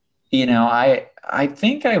 I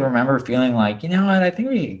think I remember feeling like, what, I think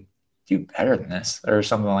we do better than this or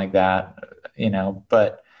something like that,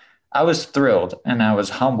 but I was thrilled and I was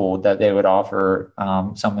humbled that they would offer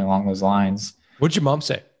something along those lines. What'd your mom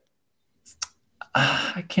say?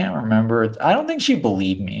 I can't remember. I don't think she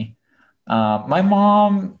believed me. My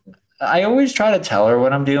mom, I always try to tell her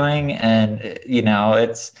what I'm doing. And,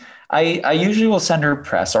 I usually will send her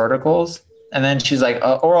press articles and then she's like,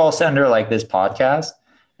 or I'll send her like this podcast.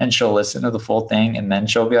 And she'll listen to the full thing. And then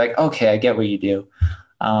she'll be like, okay, I get what you do.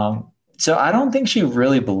 So I don't think she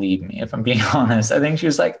really believed me, if I'm being honest. I think she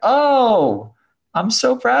was like, oh, I'm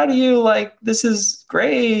so proud of you. Like, this is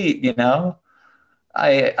great. I'm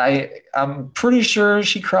pretty sure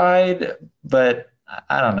she cried, but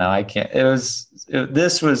I don't know. I can't,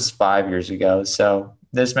 this was 5 years ago. So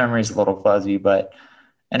this memory is a little fuzzy,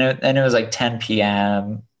 and it was like 10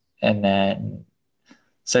 PM. And then,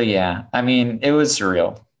 so yeah, it was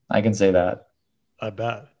surreal. I can say that. I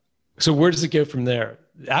bet. So where does it go from there?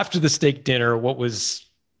 After the steak dinner,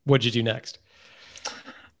 what'd you do next?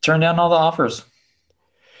 Turned down all the offers.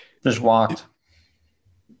 Just walked.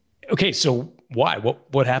 Okay. So why?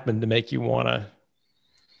 What happened to make you want to?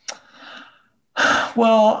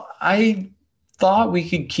 Well, I thought we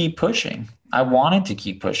could keep pushing. I wanted to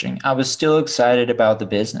keep pushing. I was still excited about the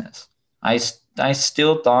business. I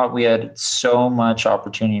still thought we had so much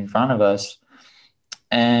opportunity in front of us.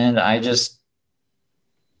 And it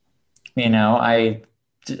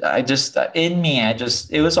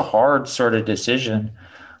was a hard sort of decision,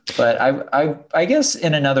 but I guess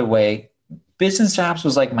in another way, Business Apps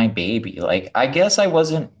was like my baby. Like, I guess I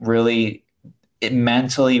wasn't really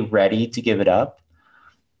mentally ready to give it up.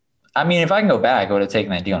 If I can go back, I would have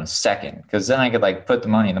taken that deal in a second, because then I could like put the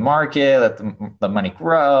money in the market, let the money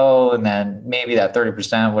grow. And then maybe that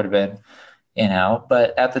 30% would have been,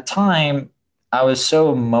 but at the time, I was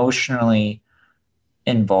so emotionally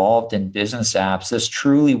involved in Business Apps. This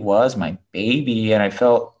truly was my baby. And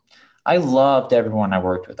I loved everyone I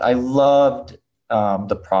worked with. I loved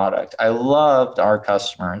the product. I loved our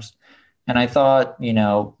customers. And I thought,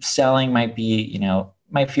 selling might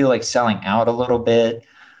feel like selling out a little bit.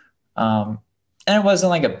 And it wasn't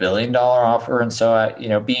like $1 billion offer. And so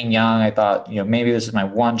being young, I thought, maybe this is my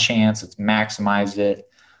one chance. Let's maximize it.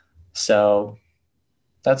 So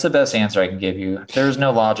that's the best answer I can give you. There's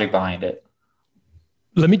no logic behind it.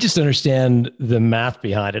 Let me just understand the math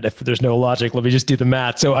behind it. If there's no logic, let me just do the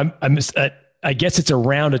math. So I guess it's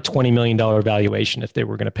around a $20 million valuation if they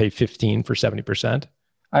were going to pay 15 for 70%.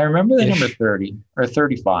 I remember the number 30 or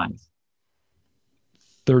 35.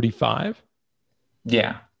 35?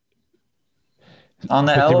 Yeah. On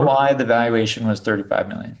the LOI, the valuation was $35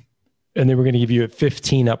 million. And they were going to give you a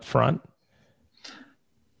 15 up front?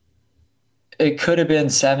 It could have been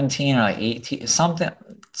 17 or like 18,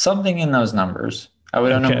 something in those numbers. I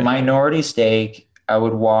would own a minority stake. I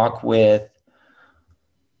would walk with,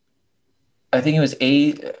 I think it was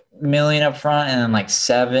 $8 million up front and then like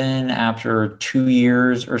 $7 million after 2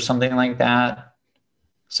 years or something like that.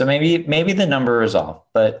 So maybe the number is off,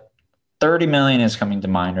 but 30 million is coming to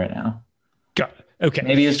mind right now. Got it. Okay.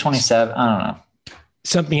 Maybe it was 27. I don't know.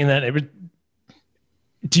 Something in that.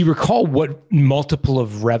 Do you recall what multiple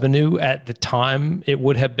of revenue at the time it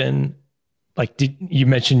would have been? Like, you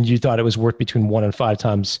mentioned you thought it was worth between 1 and 5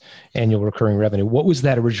 times annual recurring revenue. What was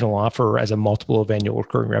that original offer as a multiple of annual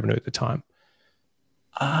recurring revenue at the time?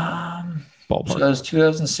 So that was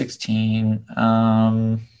 2016.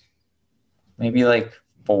 Maybe like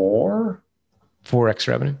 4x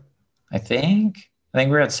revenue. I think we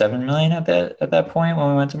were at 7 million at that point when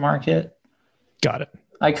we went to market. Got it.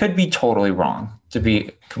 I could be totally wrong, to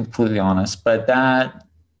be completely honest, but that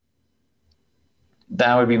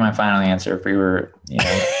would be my final answer if we were,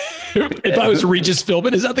 if I was Regis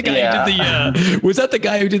Philbin, is that the guy who did was that the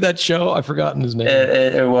guy who did that show? I've forgotten his name.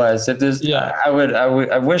 It was. If there's, I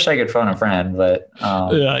wish I could phone a friend, but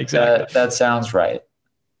yeah, exactly. That sounds right.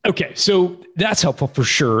 Okay. So that's helpful for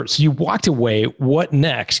sure. So you walked away. What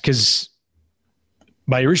next? Because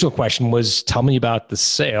my original question was, tell me about the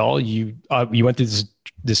sale. You went through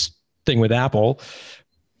this thing with Apple.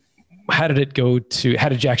 How did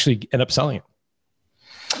you actually end up selling it?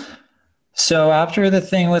 So after the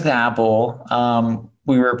thing with Apple,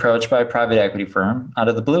 we were approached by a private equity firm out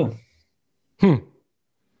of the blue.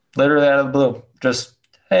 Literally out of the blue. Just,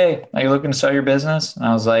 hey, are you looking to sell your business? And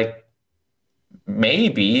I was like,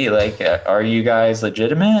 maybe. Like, are you guys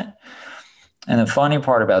legitimate? And the funny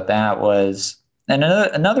part about that was, and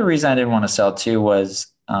another reason I didn't want to sell too was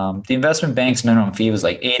the investment bank's minimum fee was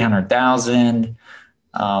like $800,000.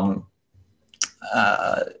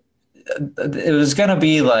 It was going to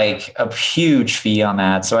be like a huge fee on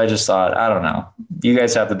that. So I just thought, I don't know, you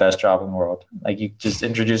guys have the best job in the world. Like, you just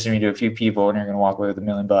introducing me to a few people and you're going to walk away with $1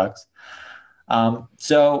 million.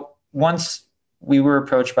 So once we were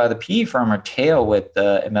approached by the PE firm, our tail with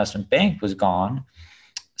the investment bank was gone.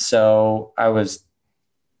 So I was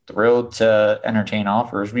thrilled to entertain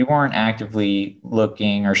offers. We weren't actively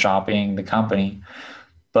looking or shopping the company,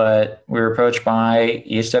 but we were approached by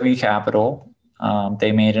ESW Capital.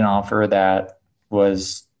 They made an offer that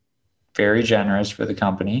was very generous for the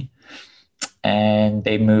company, and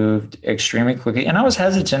they moved extremely quickly. And I was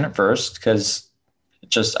hesitant at first because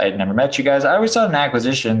I had never met you guys. I always thought an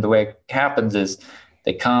acquisition, the way it happens is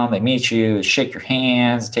they come, they meet you, they shake your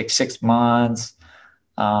hands, it takes 6 months.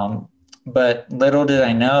 But little did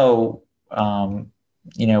I know,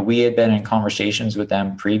 we had been in conversations with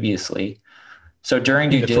them previously. So during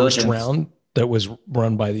due diligence, first round that was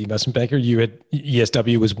run by the investment banker,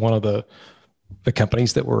 ESW was one of the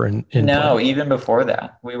companies that were in No, play. Even before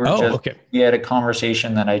that, we had a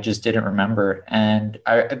conversation that I just didn't remember. And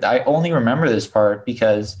I only remember this part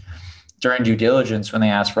because during due diligence, when they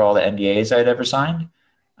asked for all the NDAs I'd ever signed,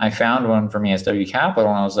 I found one from ESW Capital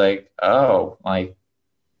and I was like, oh, like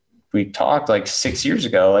we talked like 6 years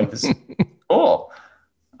ago, like this is cool.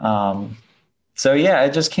 So yeah,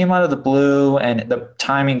 it just came out of the blue and the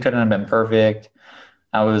timing couldn't have been perfect.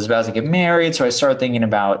 I was about to get married. So I started thinking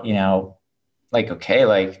about, okay,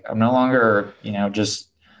 like I'm no longer, just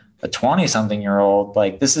a 20-something-year-old.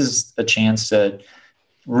 Like, this is a chance to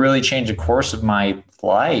really change the course of my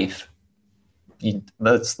life.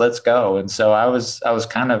 Let's go. And so I was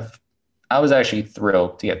actually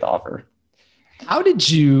thrilled to get the offer. How did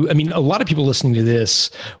you, a lot of people listening to this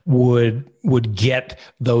would get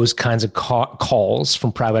those kinds of calls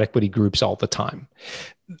from private equity groups all the time.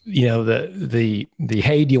 The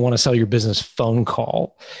hey, do you want to sell your business phone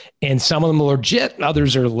call? And some of them are legit,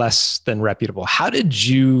 others are less than reputable. How did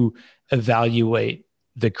you evaluate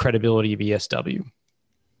the credibility of ESW?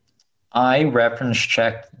 I reference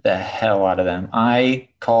checked the hell out of them. I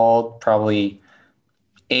called probably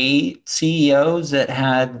 8 CEOs that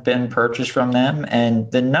had been purchased from them. And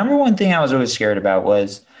the number one thing I was always scared about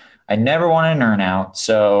was I never wanted an earnout.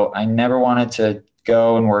 So I never wanted to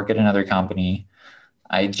go and work at another company.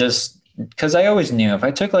 Because I always knew if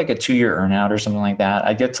I took like a 2-year earnout or something like that,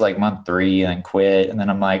 I'd get to like month 3 and then quit. And then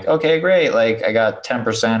I'm like, okay, great. Like I got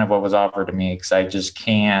 10% of what was offered to me because I just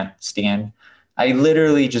can't stand. I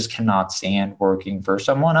literally just cannot stand working for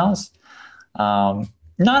someone else. Not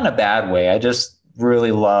in a bad way. I just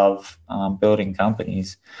really love building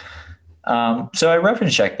companies. So I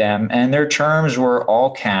reference checked them, and their terms were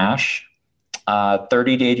all cash,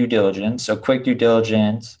 30-day due diligence, so quick due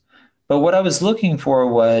diligence. But what I was looking for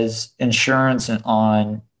was insurance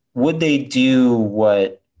on would they do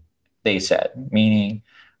what they said? Meaning,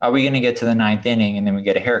 are we going to get to the 9th inning and then we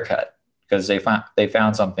get a haircut because they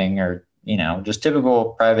found something, or just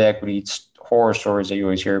typical private equity horror stories that you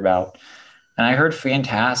always hear about. And I heard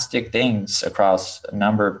fantastic things across a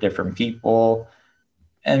number of different people.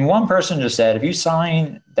 And one person just said, if you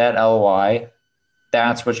sign that LOI,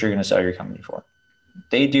 that's what you're going to sell your company for.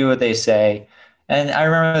 They do what they say. And I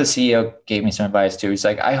remember the CEO gave me some advice too. He's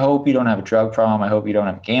like, I hope you don't have a drug problem. I hope you don't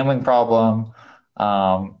have a gambling problem.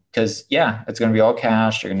 Because it's going to be all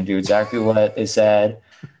cash. You're going to do exactly what they said.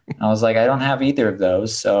 And I was like, I don't have either of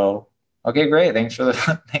those. So, okay, great. Thanks for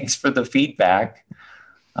the feedback.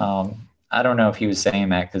 I don't know if he was saying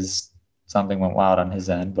that because something went wild on his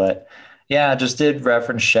end, but yeah, just did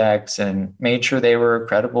reference checks and made sure they were a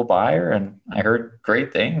credible buyer. And I heard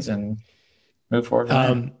great things and moved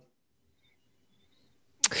forward.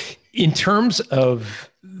 In terms of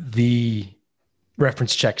the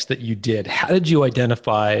reference checks that you did, how did you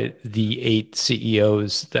identify the 8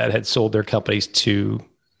 CEOs that had sold their companies to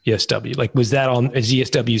ESW? Like, was that on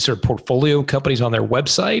ESW sort of portfolio companies on their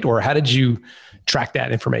website, or how did you track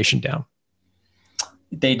that information down?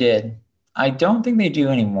 They did. I don't think they do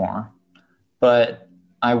anymore, but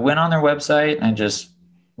I went on their website and just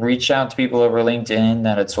reached out to people over LinkedIn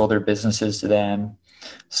that had sold their businesses to them.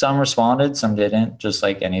 Some responded, some didn't, just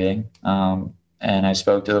like anything. And I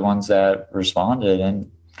spoke to the ones that responded,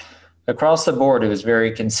 and across the board, it was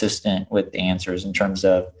very consistent with the answers in terms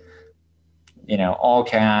of, all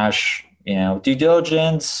cash, due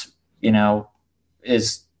diligence,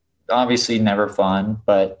 is obviously never fun,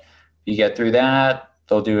 but you get through that,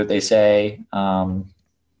 they'll do what they say. And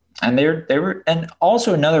and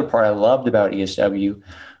also another part I loved about ESW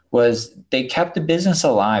was they kept the business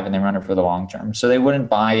alive and they run it for the long term. So they wouldn't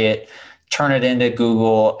buy it, turn it into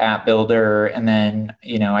Google App Builder, and then,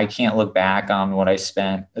 I can't look back on what I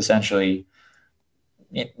spent essentially,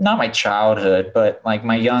 not my childhood, but like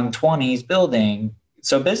my young 20s building.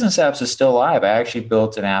 So Business Apps is still alive. I actually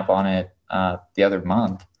built an app on it the other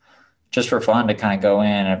month just for fun to kind of go in.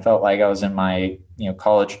 And it felt like I was in my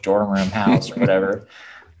college dorm room house or whatever.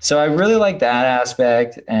 So I really like that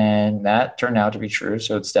aspect, and that turned out to be true.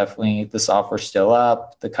 So it's definitely, the software's still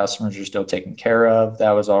up. The customers are still taken care of. That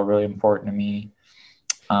was all really important to me.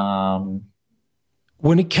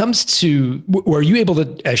 When it comes to, were you able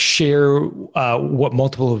to share what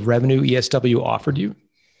multiple of revenue ESW offered you?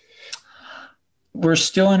 We're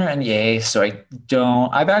still under NDA, so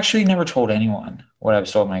I've actually never told anyone what I've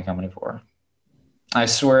sold my company for. I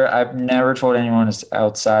swear I've never told anyone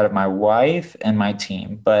outside of my wife and my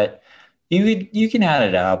team, but you can add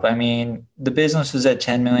it up. I mean, the business was at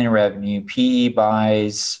 10 million in revenue. PE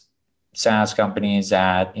buys SaaS companies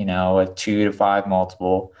at, a 2 to 5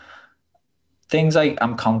 multiple. Things like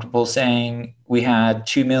I'm comfortable saying we had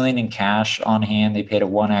 2 million in cash on hand. They paid a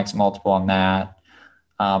 1x multiple on that.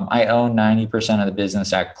 I own 90% of the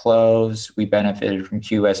business at close. We benefited from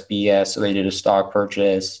QSBS, so they did a stock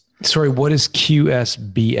purchase. Sorry, what is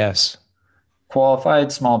QSBS?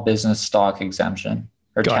 Qualified Small Business Stock Exemption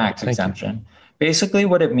or tax exemption. Basically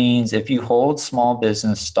what it means, if you hold small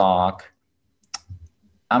business stock,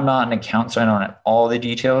 I'm not an accountant, so I don't have all the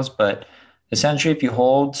details, but essentially if you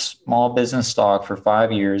hold small business stock for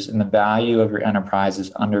 5 years and the value of your enterprise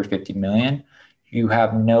is under 50 million, you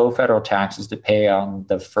have no federal taxes to pay on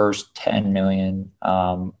the first 10 million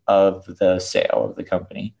of the sale of the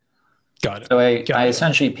company. Got it. So I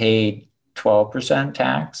essentially paid 12%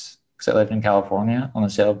 tax because I lived in California on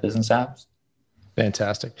the sale of Business Apps.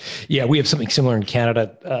 Fantastic. Yeah, we have something similar in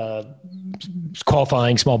Canada,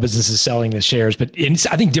 qualifying small businesses selling the shares. But I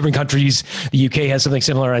think different countries, the UK has something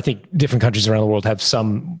similar. I think different countries around the world have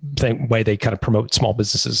some way they kind of promote small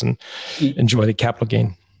businesses and enjoy the capital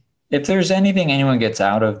gain. If there's anything anyone gets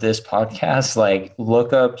out of this podcast, like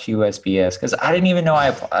look up QSBS, because I didn't even know I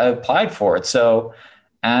applied for it. So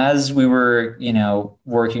as we were,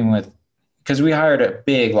 working with, because we hired a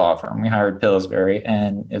big law firm, we hired Pillsbury,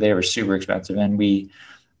 and they were super expensive,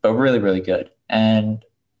 but really, really good. And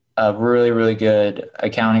a really, really good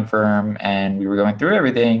accounting firm, and we were going through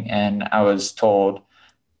everything, and I was told,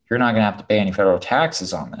 you're not going to have to pay any federal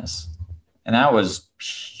taxes on this. And that was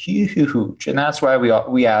huge. And that's why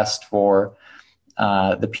we asked for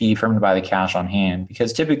the PE firm to buy the cash on hand,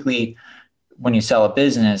 because typically when you sell a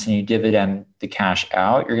business and you dividend the cash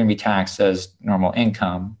out, you're going to be taxed as normal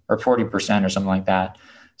income, or 40% or something like that.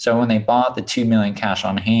 So when they bought the $2 million cash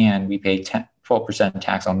on hand, we paid 12%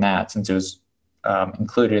 tax on that, since it was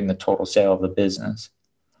included in the total sale of the business.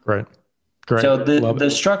 Great. So the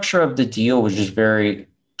structure of the deal was just very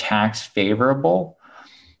tax favorable,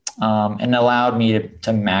 and allowed me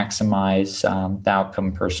to maximize the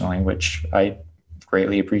outcome personally, which I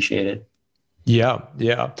greatly appreciated. Yeah.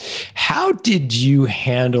 How did you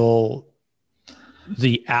handle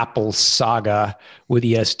the Apple saga with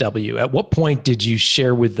ESW? At what point did you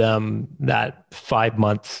share with them that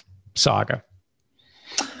 5-month saga?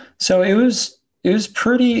 So it was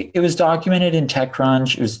documented in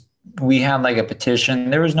TechCrunch. We had like a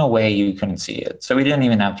petition. There was no way you couldn't see it. So we didn't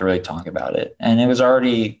even have to really talk about it. And it was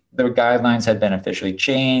already, the guidelines had been officially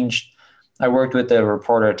changed. I worked with the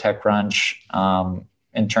reporter at TechCrunch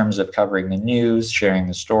in terms of covering the news, sharing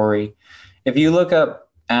the story. If you look up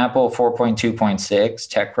Apple 4.2.6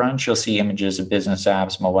 TechCrunch, you'll see images of business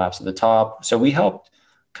apps, mobile apps at the top. So we helped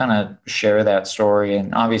kind of share that story.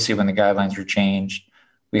 And obviously when the guidelines were changed,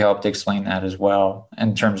 we helped explain that as well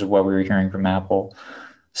in terms of what we were hearing from Apple.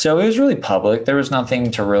 So it was really public. There was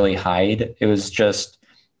nothing to really hide. It was just,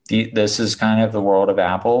 this is kind of the world of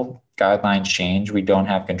Apple. Guidelines change. We don't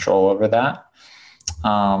have control over that.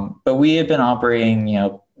 But we had been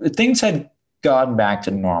operating, things had gotten back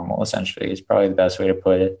to normal, essentially, is probably the best way to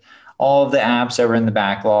put it. All of the apps that were in the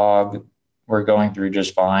backlog were going through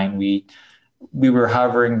just fine. We were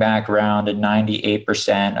hovering back around a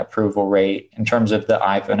 98% approval rate in terms of the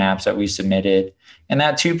iPhone apps that we submitted. And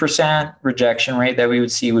that 2% rejection rate that we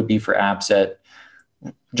would see would be for apps that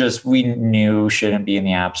just we knew shouldn't be in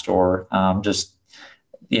the App Store.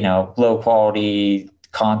 Low quality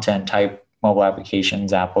content type mobile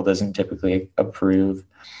applications Apple doesn't typically approve.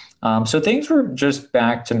 So things were just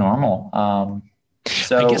back to normal.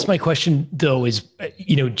 So I guess my question though is,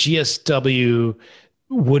 GSW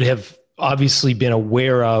would have obviously been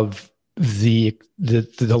aware of the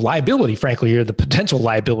liability, frankly, or the potential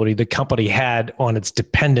liability the company had on its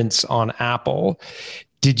dependence on Apple.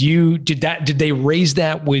 Did they raise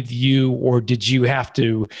that with you, or did you have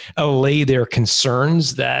to allay their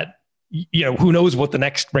concerns that, who knows what the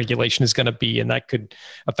next regulation is going to be, and that could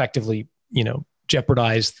effectively,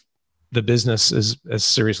 jeopardize the business as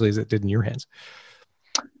seriously as it did in your hands?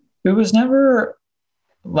 It was never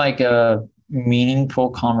like a meaningful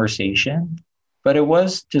conversation, but it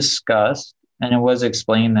was discussed, and it was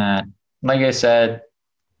explained that, like I said,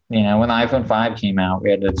 when the iPhone 5 came out,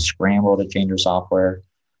 we had to scramble to change our software.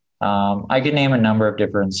 I could name a number of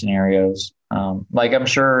different scenarios. Like I'm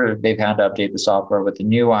sure they've had to update the software with the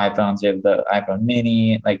new iPhones. You have the iPhone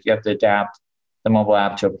mini, like you have to adapt the mobile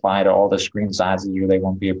app to apply to all the screen sizes or they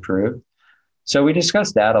won't be approved. So we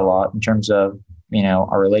discussed that a lot in terms of,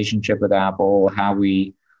 our relationship with Apple, how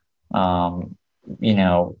we,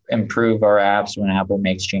 improve our apps when Apple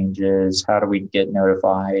makes changes. How do we get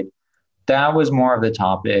notified? That was more of the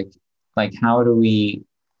topic. Like, how do we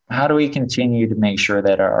continue to make sure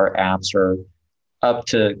that our apps are up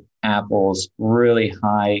to Apple's really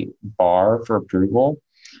high bar for approval?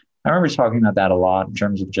 I remember talking about that a lot in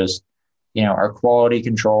terms of just, our quality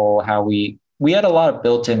control, how we had a lot of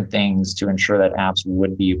built-in things to ensure that apps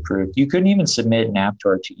would be approved. You couldn't even submit an app to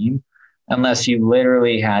our team unless you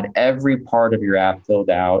literally had every part of your app filled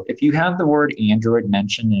out. If you had the word Android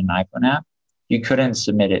mentioned in an iPhone app, you couldn't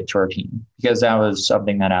submit it to our team because that was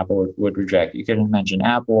something that Apple would reject. You couldn't mention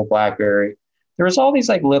Apple, BlackBerry. There was all these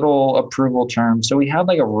like little approval terms. So we had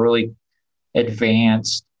like a really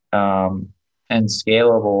advanced and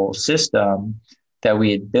scalable system that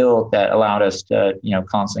we had built that allowed us to,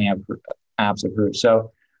 constantly have apps approved.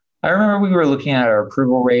 So I remember we were looking at our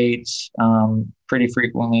approval rates pretty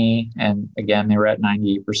frequently. And again, they were at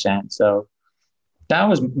 98%. So that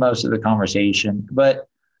was most of the conversation. But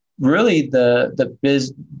really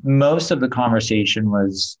most of the conversation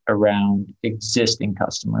was around existing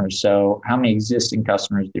customers. So how many existing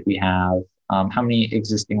customers did we have? How many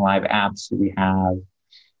existing live apps did we have?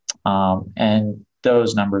 And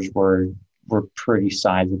those numbers were pretty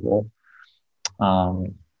sizable.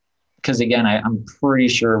 Because again, I'm pretty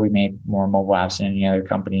sure we made more mobile apps than any other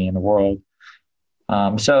company in the world.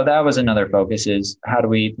 So that was another focus, is how do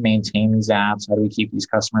we maintain these apps? How do we keep these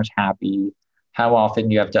customers happy? How often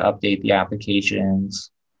do you have to update the applications?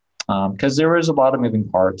 Because there was a lot of moving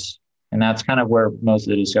parts. And that's kind of where most of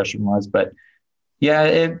the discussion was. But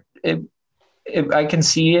yeah, I can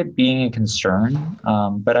see it being a concern,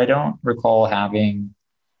 but I don't recall having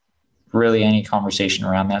really any conversation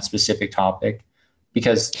around that specific topic,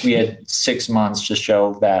 because we had 6 months to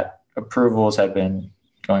show that approvals had been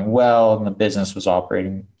going well and the business was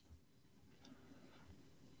operating.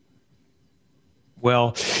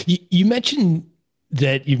 Well, you mentioned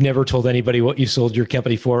that you've never told anybody what you sold your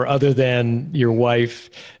company for other than your wife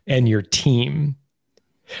and your team.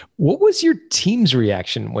 What was your team's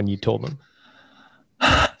reaction when you told them?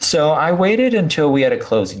 So I waited until we had a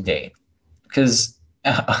closing date, because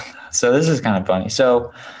so this is kind of funny.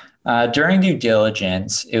 So during due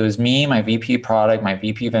diligence, it was me, my VP of product, my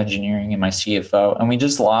VP of engineering, and my CFO, and we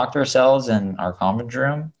just locked ourselves in our conference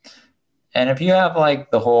room. And if you have like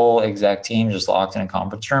the whole exec team just locked in a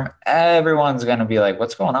conference room, everyone's going to be like,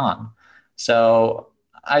 what's going on? So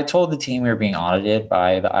I told the team we were being audited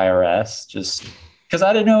by the IRS, just because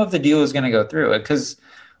I didn't know if the deal was going to go through. Because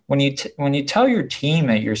when you tell your team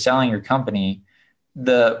that you're selling your company,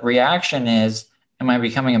 the reaction is, am I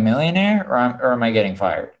becoming a millionaire or am I getting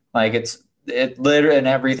fired? Like it literally, and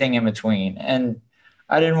everything in between. And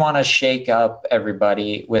I didn't want to shake up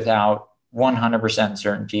everybody without 100%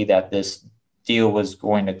 certainty that this deal was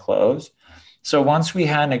going to close. So once we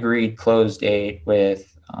had an agreed close date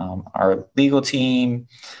with our legal team,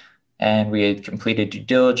 and we had completed due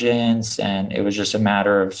diligence, and it was just a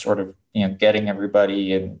matter of sort of, getting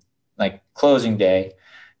everybody in like closing day.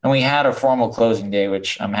 And we had a formal closing day,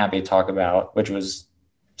 which I'm happy to talk about, which was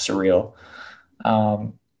surreal.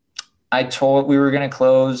 I told we were going to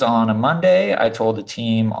close on a Monday. I told the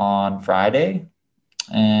team on Friday,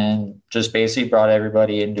 and just basically brought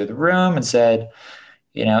everybody into the room and said,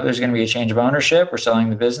 there's going to be a change of ownership. We're selling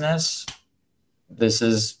the business. This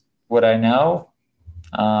is what I know.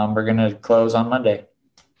 We're going to close on Monday.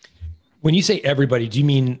 When you say everybody, do you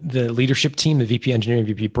mean the leadership team, the VP engineering,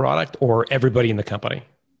 VP product, or everybody in the company?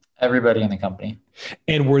 Everybody in the company.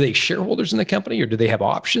 And were they shareholders in the company, or do they have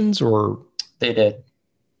options, or? They did.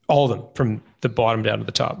 All of them, from the bottom down to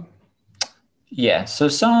the top? Yeah. So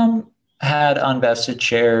some had unvested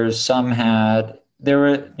shares. There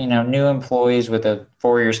were, new employees with a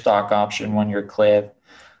 4-year stock option, 1-year cliff.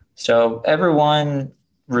 So everyone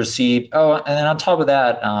received, and then on top of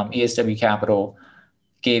that, ESW Capital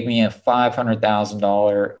gave me a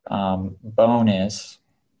 $500,000 bonus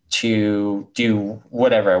to do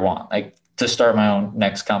whatever I want, like to start my own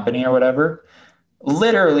next company or whatever.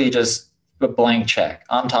 Literally just a blank check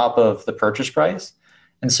on top of the purchase price.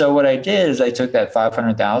 And so what I did is I took that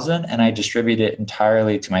 $500,000 and I distributed it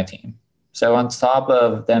entirely to my team. So on top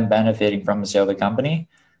of them benefiting from the sale of the company,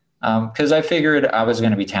 because I figured I was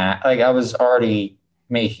going to be taxed, like I was already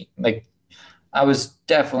making, like I was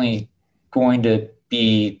definitely going to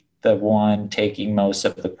be the one taking most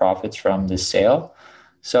of the profits from the sale.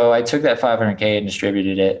 So I took that $500K and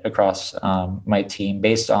distributed it across my team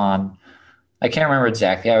based on, I can't remember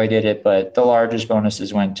exactly how I did it, but the largest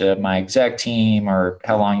bonuses went to my exec team or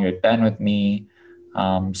how long you had been with me.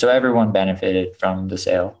 So everyone benefited from the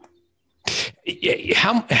sale.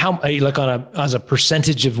 How like as a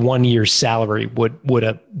percentage of 1 year's salary would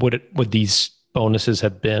these bonuses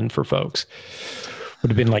have been for folks?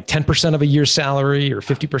 Would it have been like 10% of a year's salary or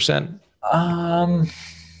 50%?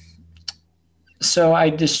 So I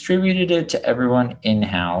distributed it to everyone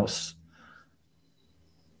in-house.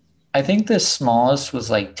 I think the smallest was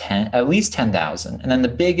like at least 10,000. And then the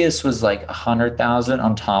biggest was like 100,000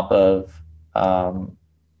 on top of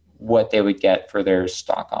what they would get for their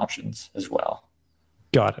stock options as well.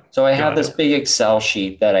 Got it. So I had this big Excel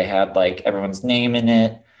sheet that I had like everyone's name in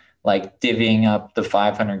it, like divvying up the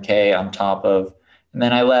 500K on top of, and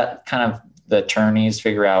then I let kind of the attorneys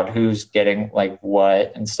figure out who's getting like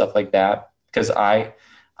what and stuff like that. Because I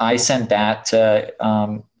sent that to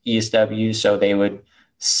ESW, so they would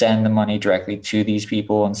send the money directly to these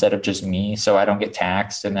people instead of just me, so I don't get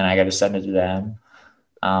taxed, and then I got to send it to them.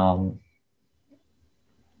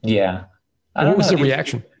 Yeah. What was the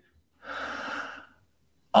reaction?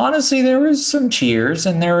 Honestly, there was some cheers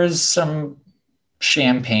and there was some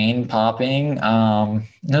champagne popping.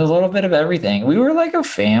 There's a little bit of everything. We were like a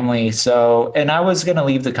family. And I was going to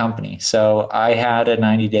leave the company. So I had a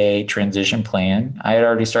 90-day transition plan. I had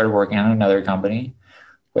already started working on another company,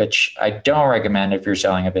 which I don't recommend if you're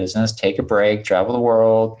selling a business. Take a break, travel the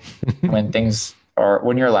world when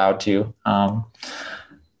you're allowed to.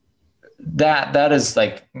 That is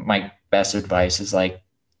like my best advice is like,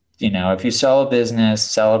 if you sell a business,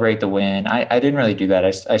 celebrate the win. I didn't really do that.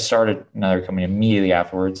 I started another company immediately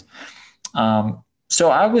afterwards. So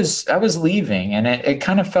I was leaving, and it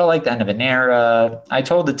kind of felt like the end of an era. I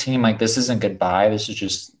told the team, like, this isn't goodbye. This is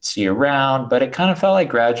just see you around. But it kind of felt like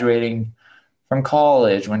graduating from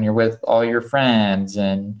college when you're with all your friends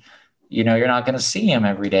and, you're not going to see them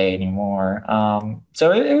every day anymore.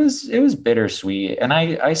 So it was bittersweet. And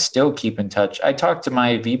I still keep in touch. I talked to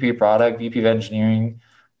my VP product, VP of engineering,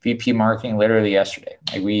 VP marketing literally yesterday.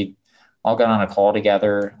 Like, we all got on a call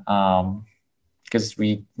together because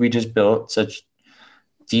we just built such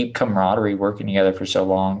deep camaraderie working together for so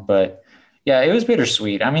long. But yeah, it was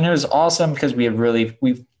bittersweet. I mean, it was awesome because we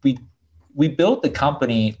built the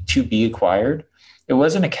company to be acquired. It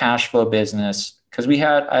wasn't a cash flow business because I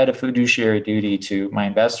had a fiduciary duty to my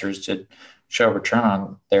investors to show return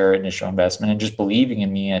on their initial investment and just believing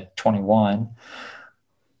in me at 21.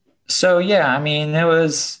 So yeah, I mean, it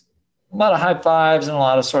was a lot of high fives and a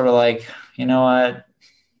lot of sort of like, you know what,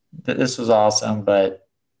 this was awesome, but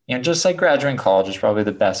just like graduating college is probably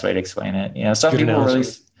the best way to explain it. Some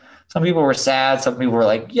people were sad. Some people were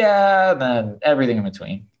like, yeah, and then everything in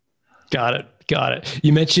between. Got it.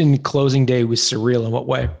 You mentioned closing day was surreal. In what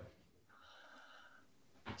way?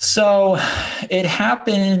 So it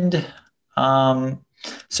happened.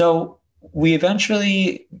 So we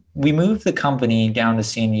moved the company down to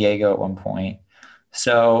San Diego at one point.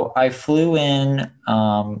 So I flew in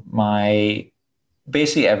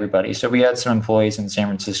basically everybody. So we had some employees in San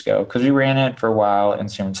Francisco because we ran it for a while in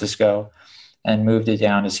San Francisco and moved it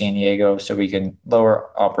down to San Diego so we can lower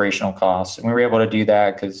operational costs. And we were able to do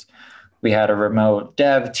that because we had a remote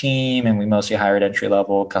dev team and we mostly hired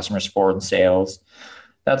entry-level customer support and sales.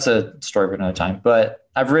 That's a story for another time. But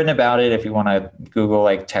I've written about it if you want to Google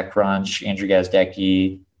like TechCrunch, Andrew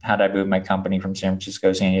Gazdecki, how did I move my company from San Francisco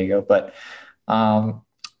to San Diego. But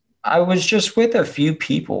I was just with a few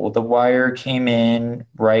people. The wire came in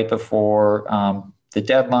right before the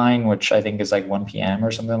deadline, which I think is like 1 p.m.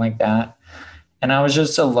 or something like that. And I was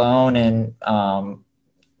just alone in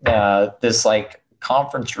this like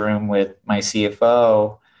conference room with my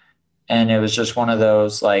CFO. And it was just one of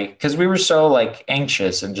those like, because we were so like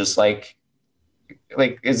anxious and just like,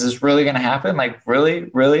 is this really going to happen? Like,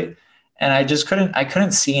 really? And I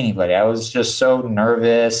couldn't see anybody. I was just so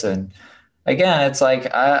nervous. And again, it's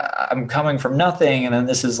like I'm coming from nothing, and then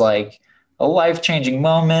this is like a life-changing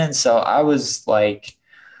moment. So I was like,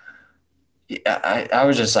 I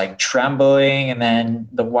was just like trembling, and then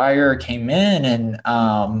the wire came in, and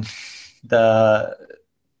the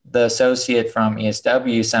associate from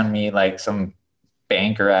ESW sent me like some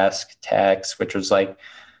banker-esque text, which was like,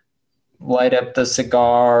 light up the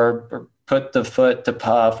cigar, or put the foot to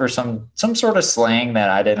puff, or some sort of slang that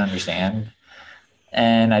I didn't understand.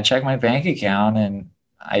 And I checked my bank account, and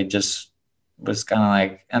I just was kind of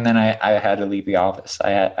like, and then I had to leave the office.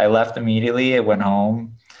 I left immediately. I went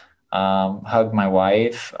home, hugged my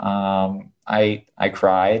wife. I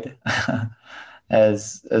cried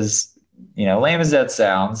as lame as that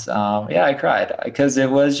sounds. Yeah, I cried because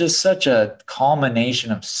it was just such a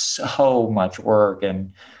culmination of so much work.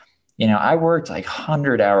 And, I worked like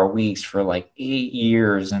 100-hour weeks for like 8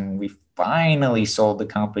 years, and we finally sold the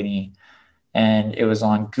company. And it was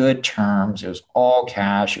on good terms. It was all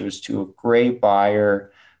cash. It was to a great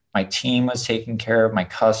buyer. My team was taken care of. My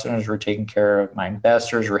customers were taken care of. My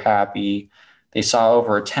investors were happy. They saw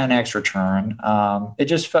over a 10x return.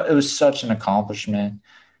 It was such an accomplishment.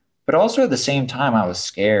 But also at the same time, I was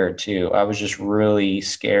scared too. I was just really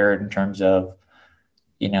scared in terms of,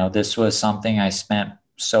 this was something I spent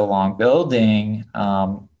so long building.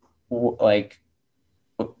 Like,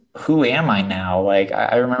 who am I now? Like,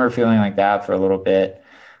 I remember feeling like that for a little bit.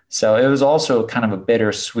 So it was also kind of a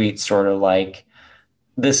bittersweet sort of like,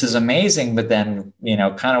 this is amazing. But then,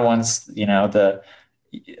 kind of once,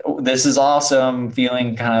 this is awesome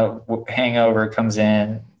feeling kind of hangover comes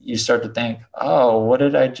in, you start to think, oh, what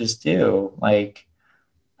did I just do? Like,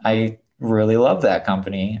 I really love that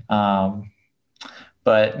company.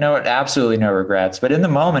 But no, absolutely no regrets. But in the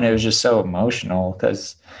moment, it was just so emotional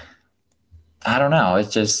because I don't know.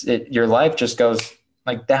 It's just, your life just goes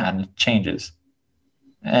like that and it changes.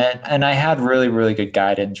 And I had really, really good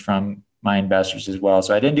guidance from my investors as well.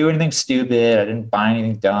 So I didn't do anything stupid. I didn't buy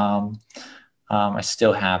anything dumb. I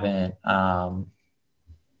still haven't. But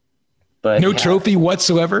no trophy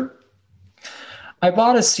whatsoever? I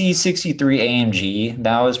bought a C63 AMG.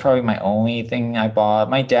 That was probably my only thing I bought.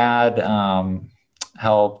 My dad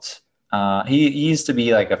helped. He used to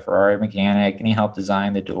be like a Ferrari mechanic, and he helped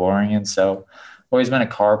design the DeLorean. So always been a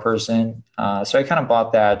car person. So I kind of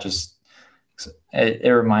bought that. Just it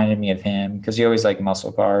reminded me of him because he always liked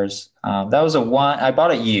muscle cars. That was I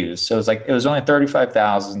bought it used. So it was only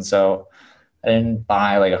 $35,000. So I didn't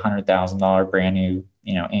buy like $100,000 brand new,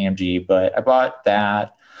 AMG, but I bought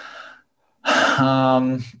that.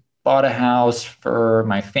 Bought a house for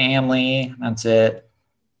my family. That's it.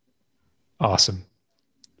 Awesome.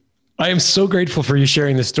 I am so grateful for you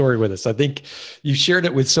sharing this story with us. I think you shared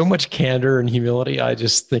it with so much candor and humility. I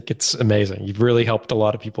just think it's amazing. You've really helped a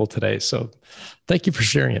lot of people today. So thank you for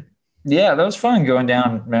sharing it. Yeah, that was fun going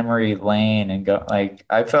down memory lane and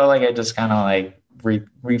I felt like I just kind of like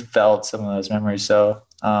refelt some of those memories. So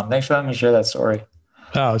thanks for letting me share that story.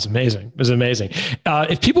 Oh, it was amazing. It was amazing.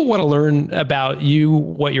 If people want to learn about you,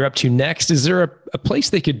 what you're up to next, is there a place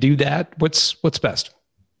they could do that? What's best?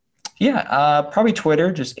 Yeah, probably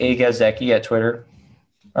Twitter, just A Gazdecki at Twitter.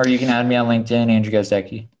 Or you can add me on LinkedIn, Andrew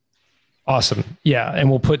Gazdecki. Awesome. Yeah. And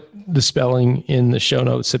we'll put the spelling in the show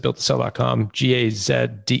notes at builttosell.com,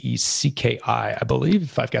 GAZDECKI, I believe,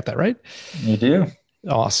 if I've got that right. You do.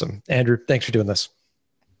 Awesome. Andrew, thanks for doing this.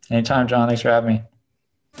 Anytime, John. Thanks for having me.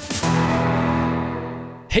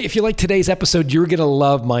 Hey, if you like today's episode, you're going to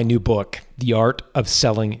love my new book, The Art of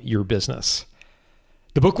Selling Your Business.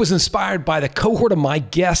 The book was inspired by the cohort of my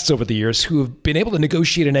guests over the years who have been able to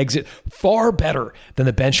negotiate an exit far better than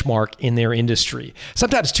the benchmark in their industry,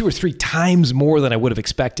 sometimes 2 or 3 times more than I would have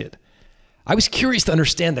expected. I was curious to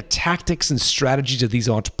understand the tactics and strategies of these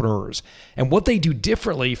entrepreneurs and what they do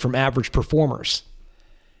differently from average performers.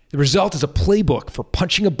 The result is a playbook for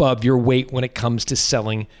punching above your weight when it comes to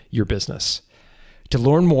selling your business. To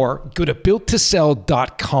learn more, go to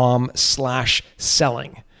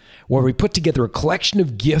builttosell.com/selling, where we put together a collection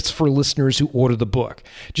of gifts for listeners who order the book.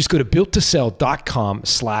 Just go to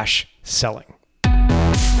builttosell.com/selling.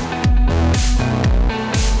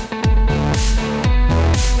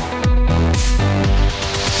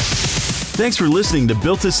 Thanks for listening to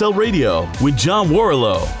Built to Sell Radio with John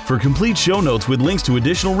Warrillow. For complete show notes with links to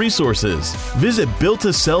additional resources, visit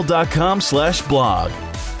builttosell.com/blog.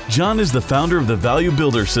 John is the founder of the Value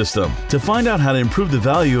Builder System. To find out how to improve the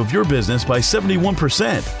value of your business by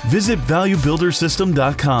 71%, visit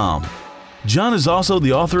valuebuildersystem.com. John is also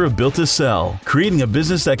the author of Built to Sell, Creating a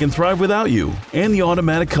Business That Can Thrive Without You, and The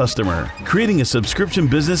Automatic Customer, Creating a Subscription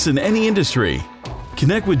Business in Any Industry.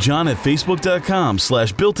 Connect with John at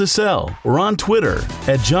facebook.com/built-to-sell or on Twitter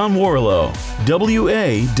at John Warrillow,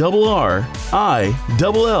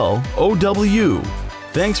 WARRILLOW.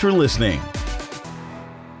 Thanks for listening.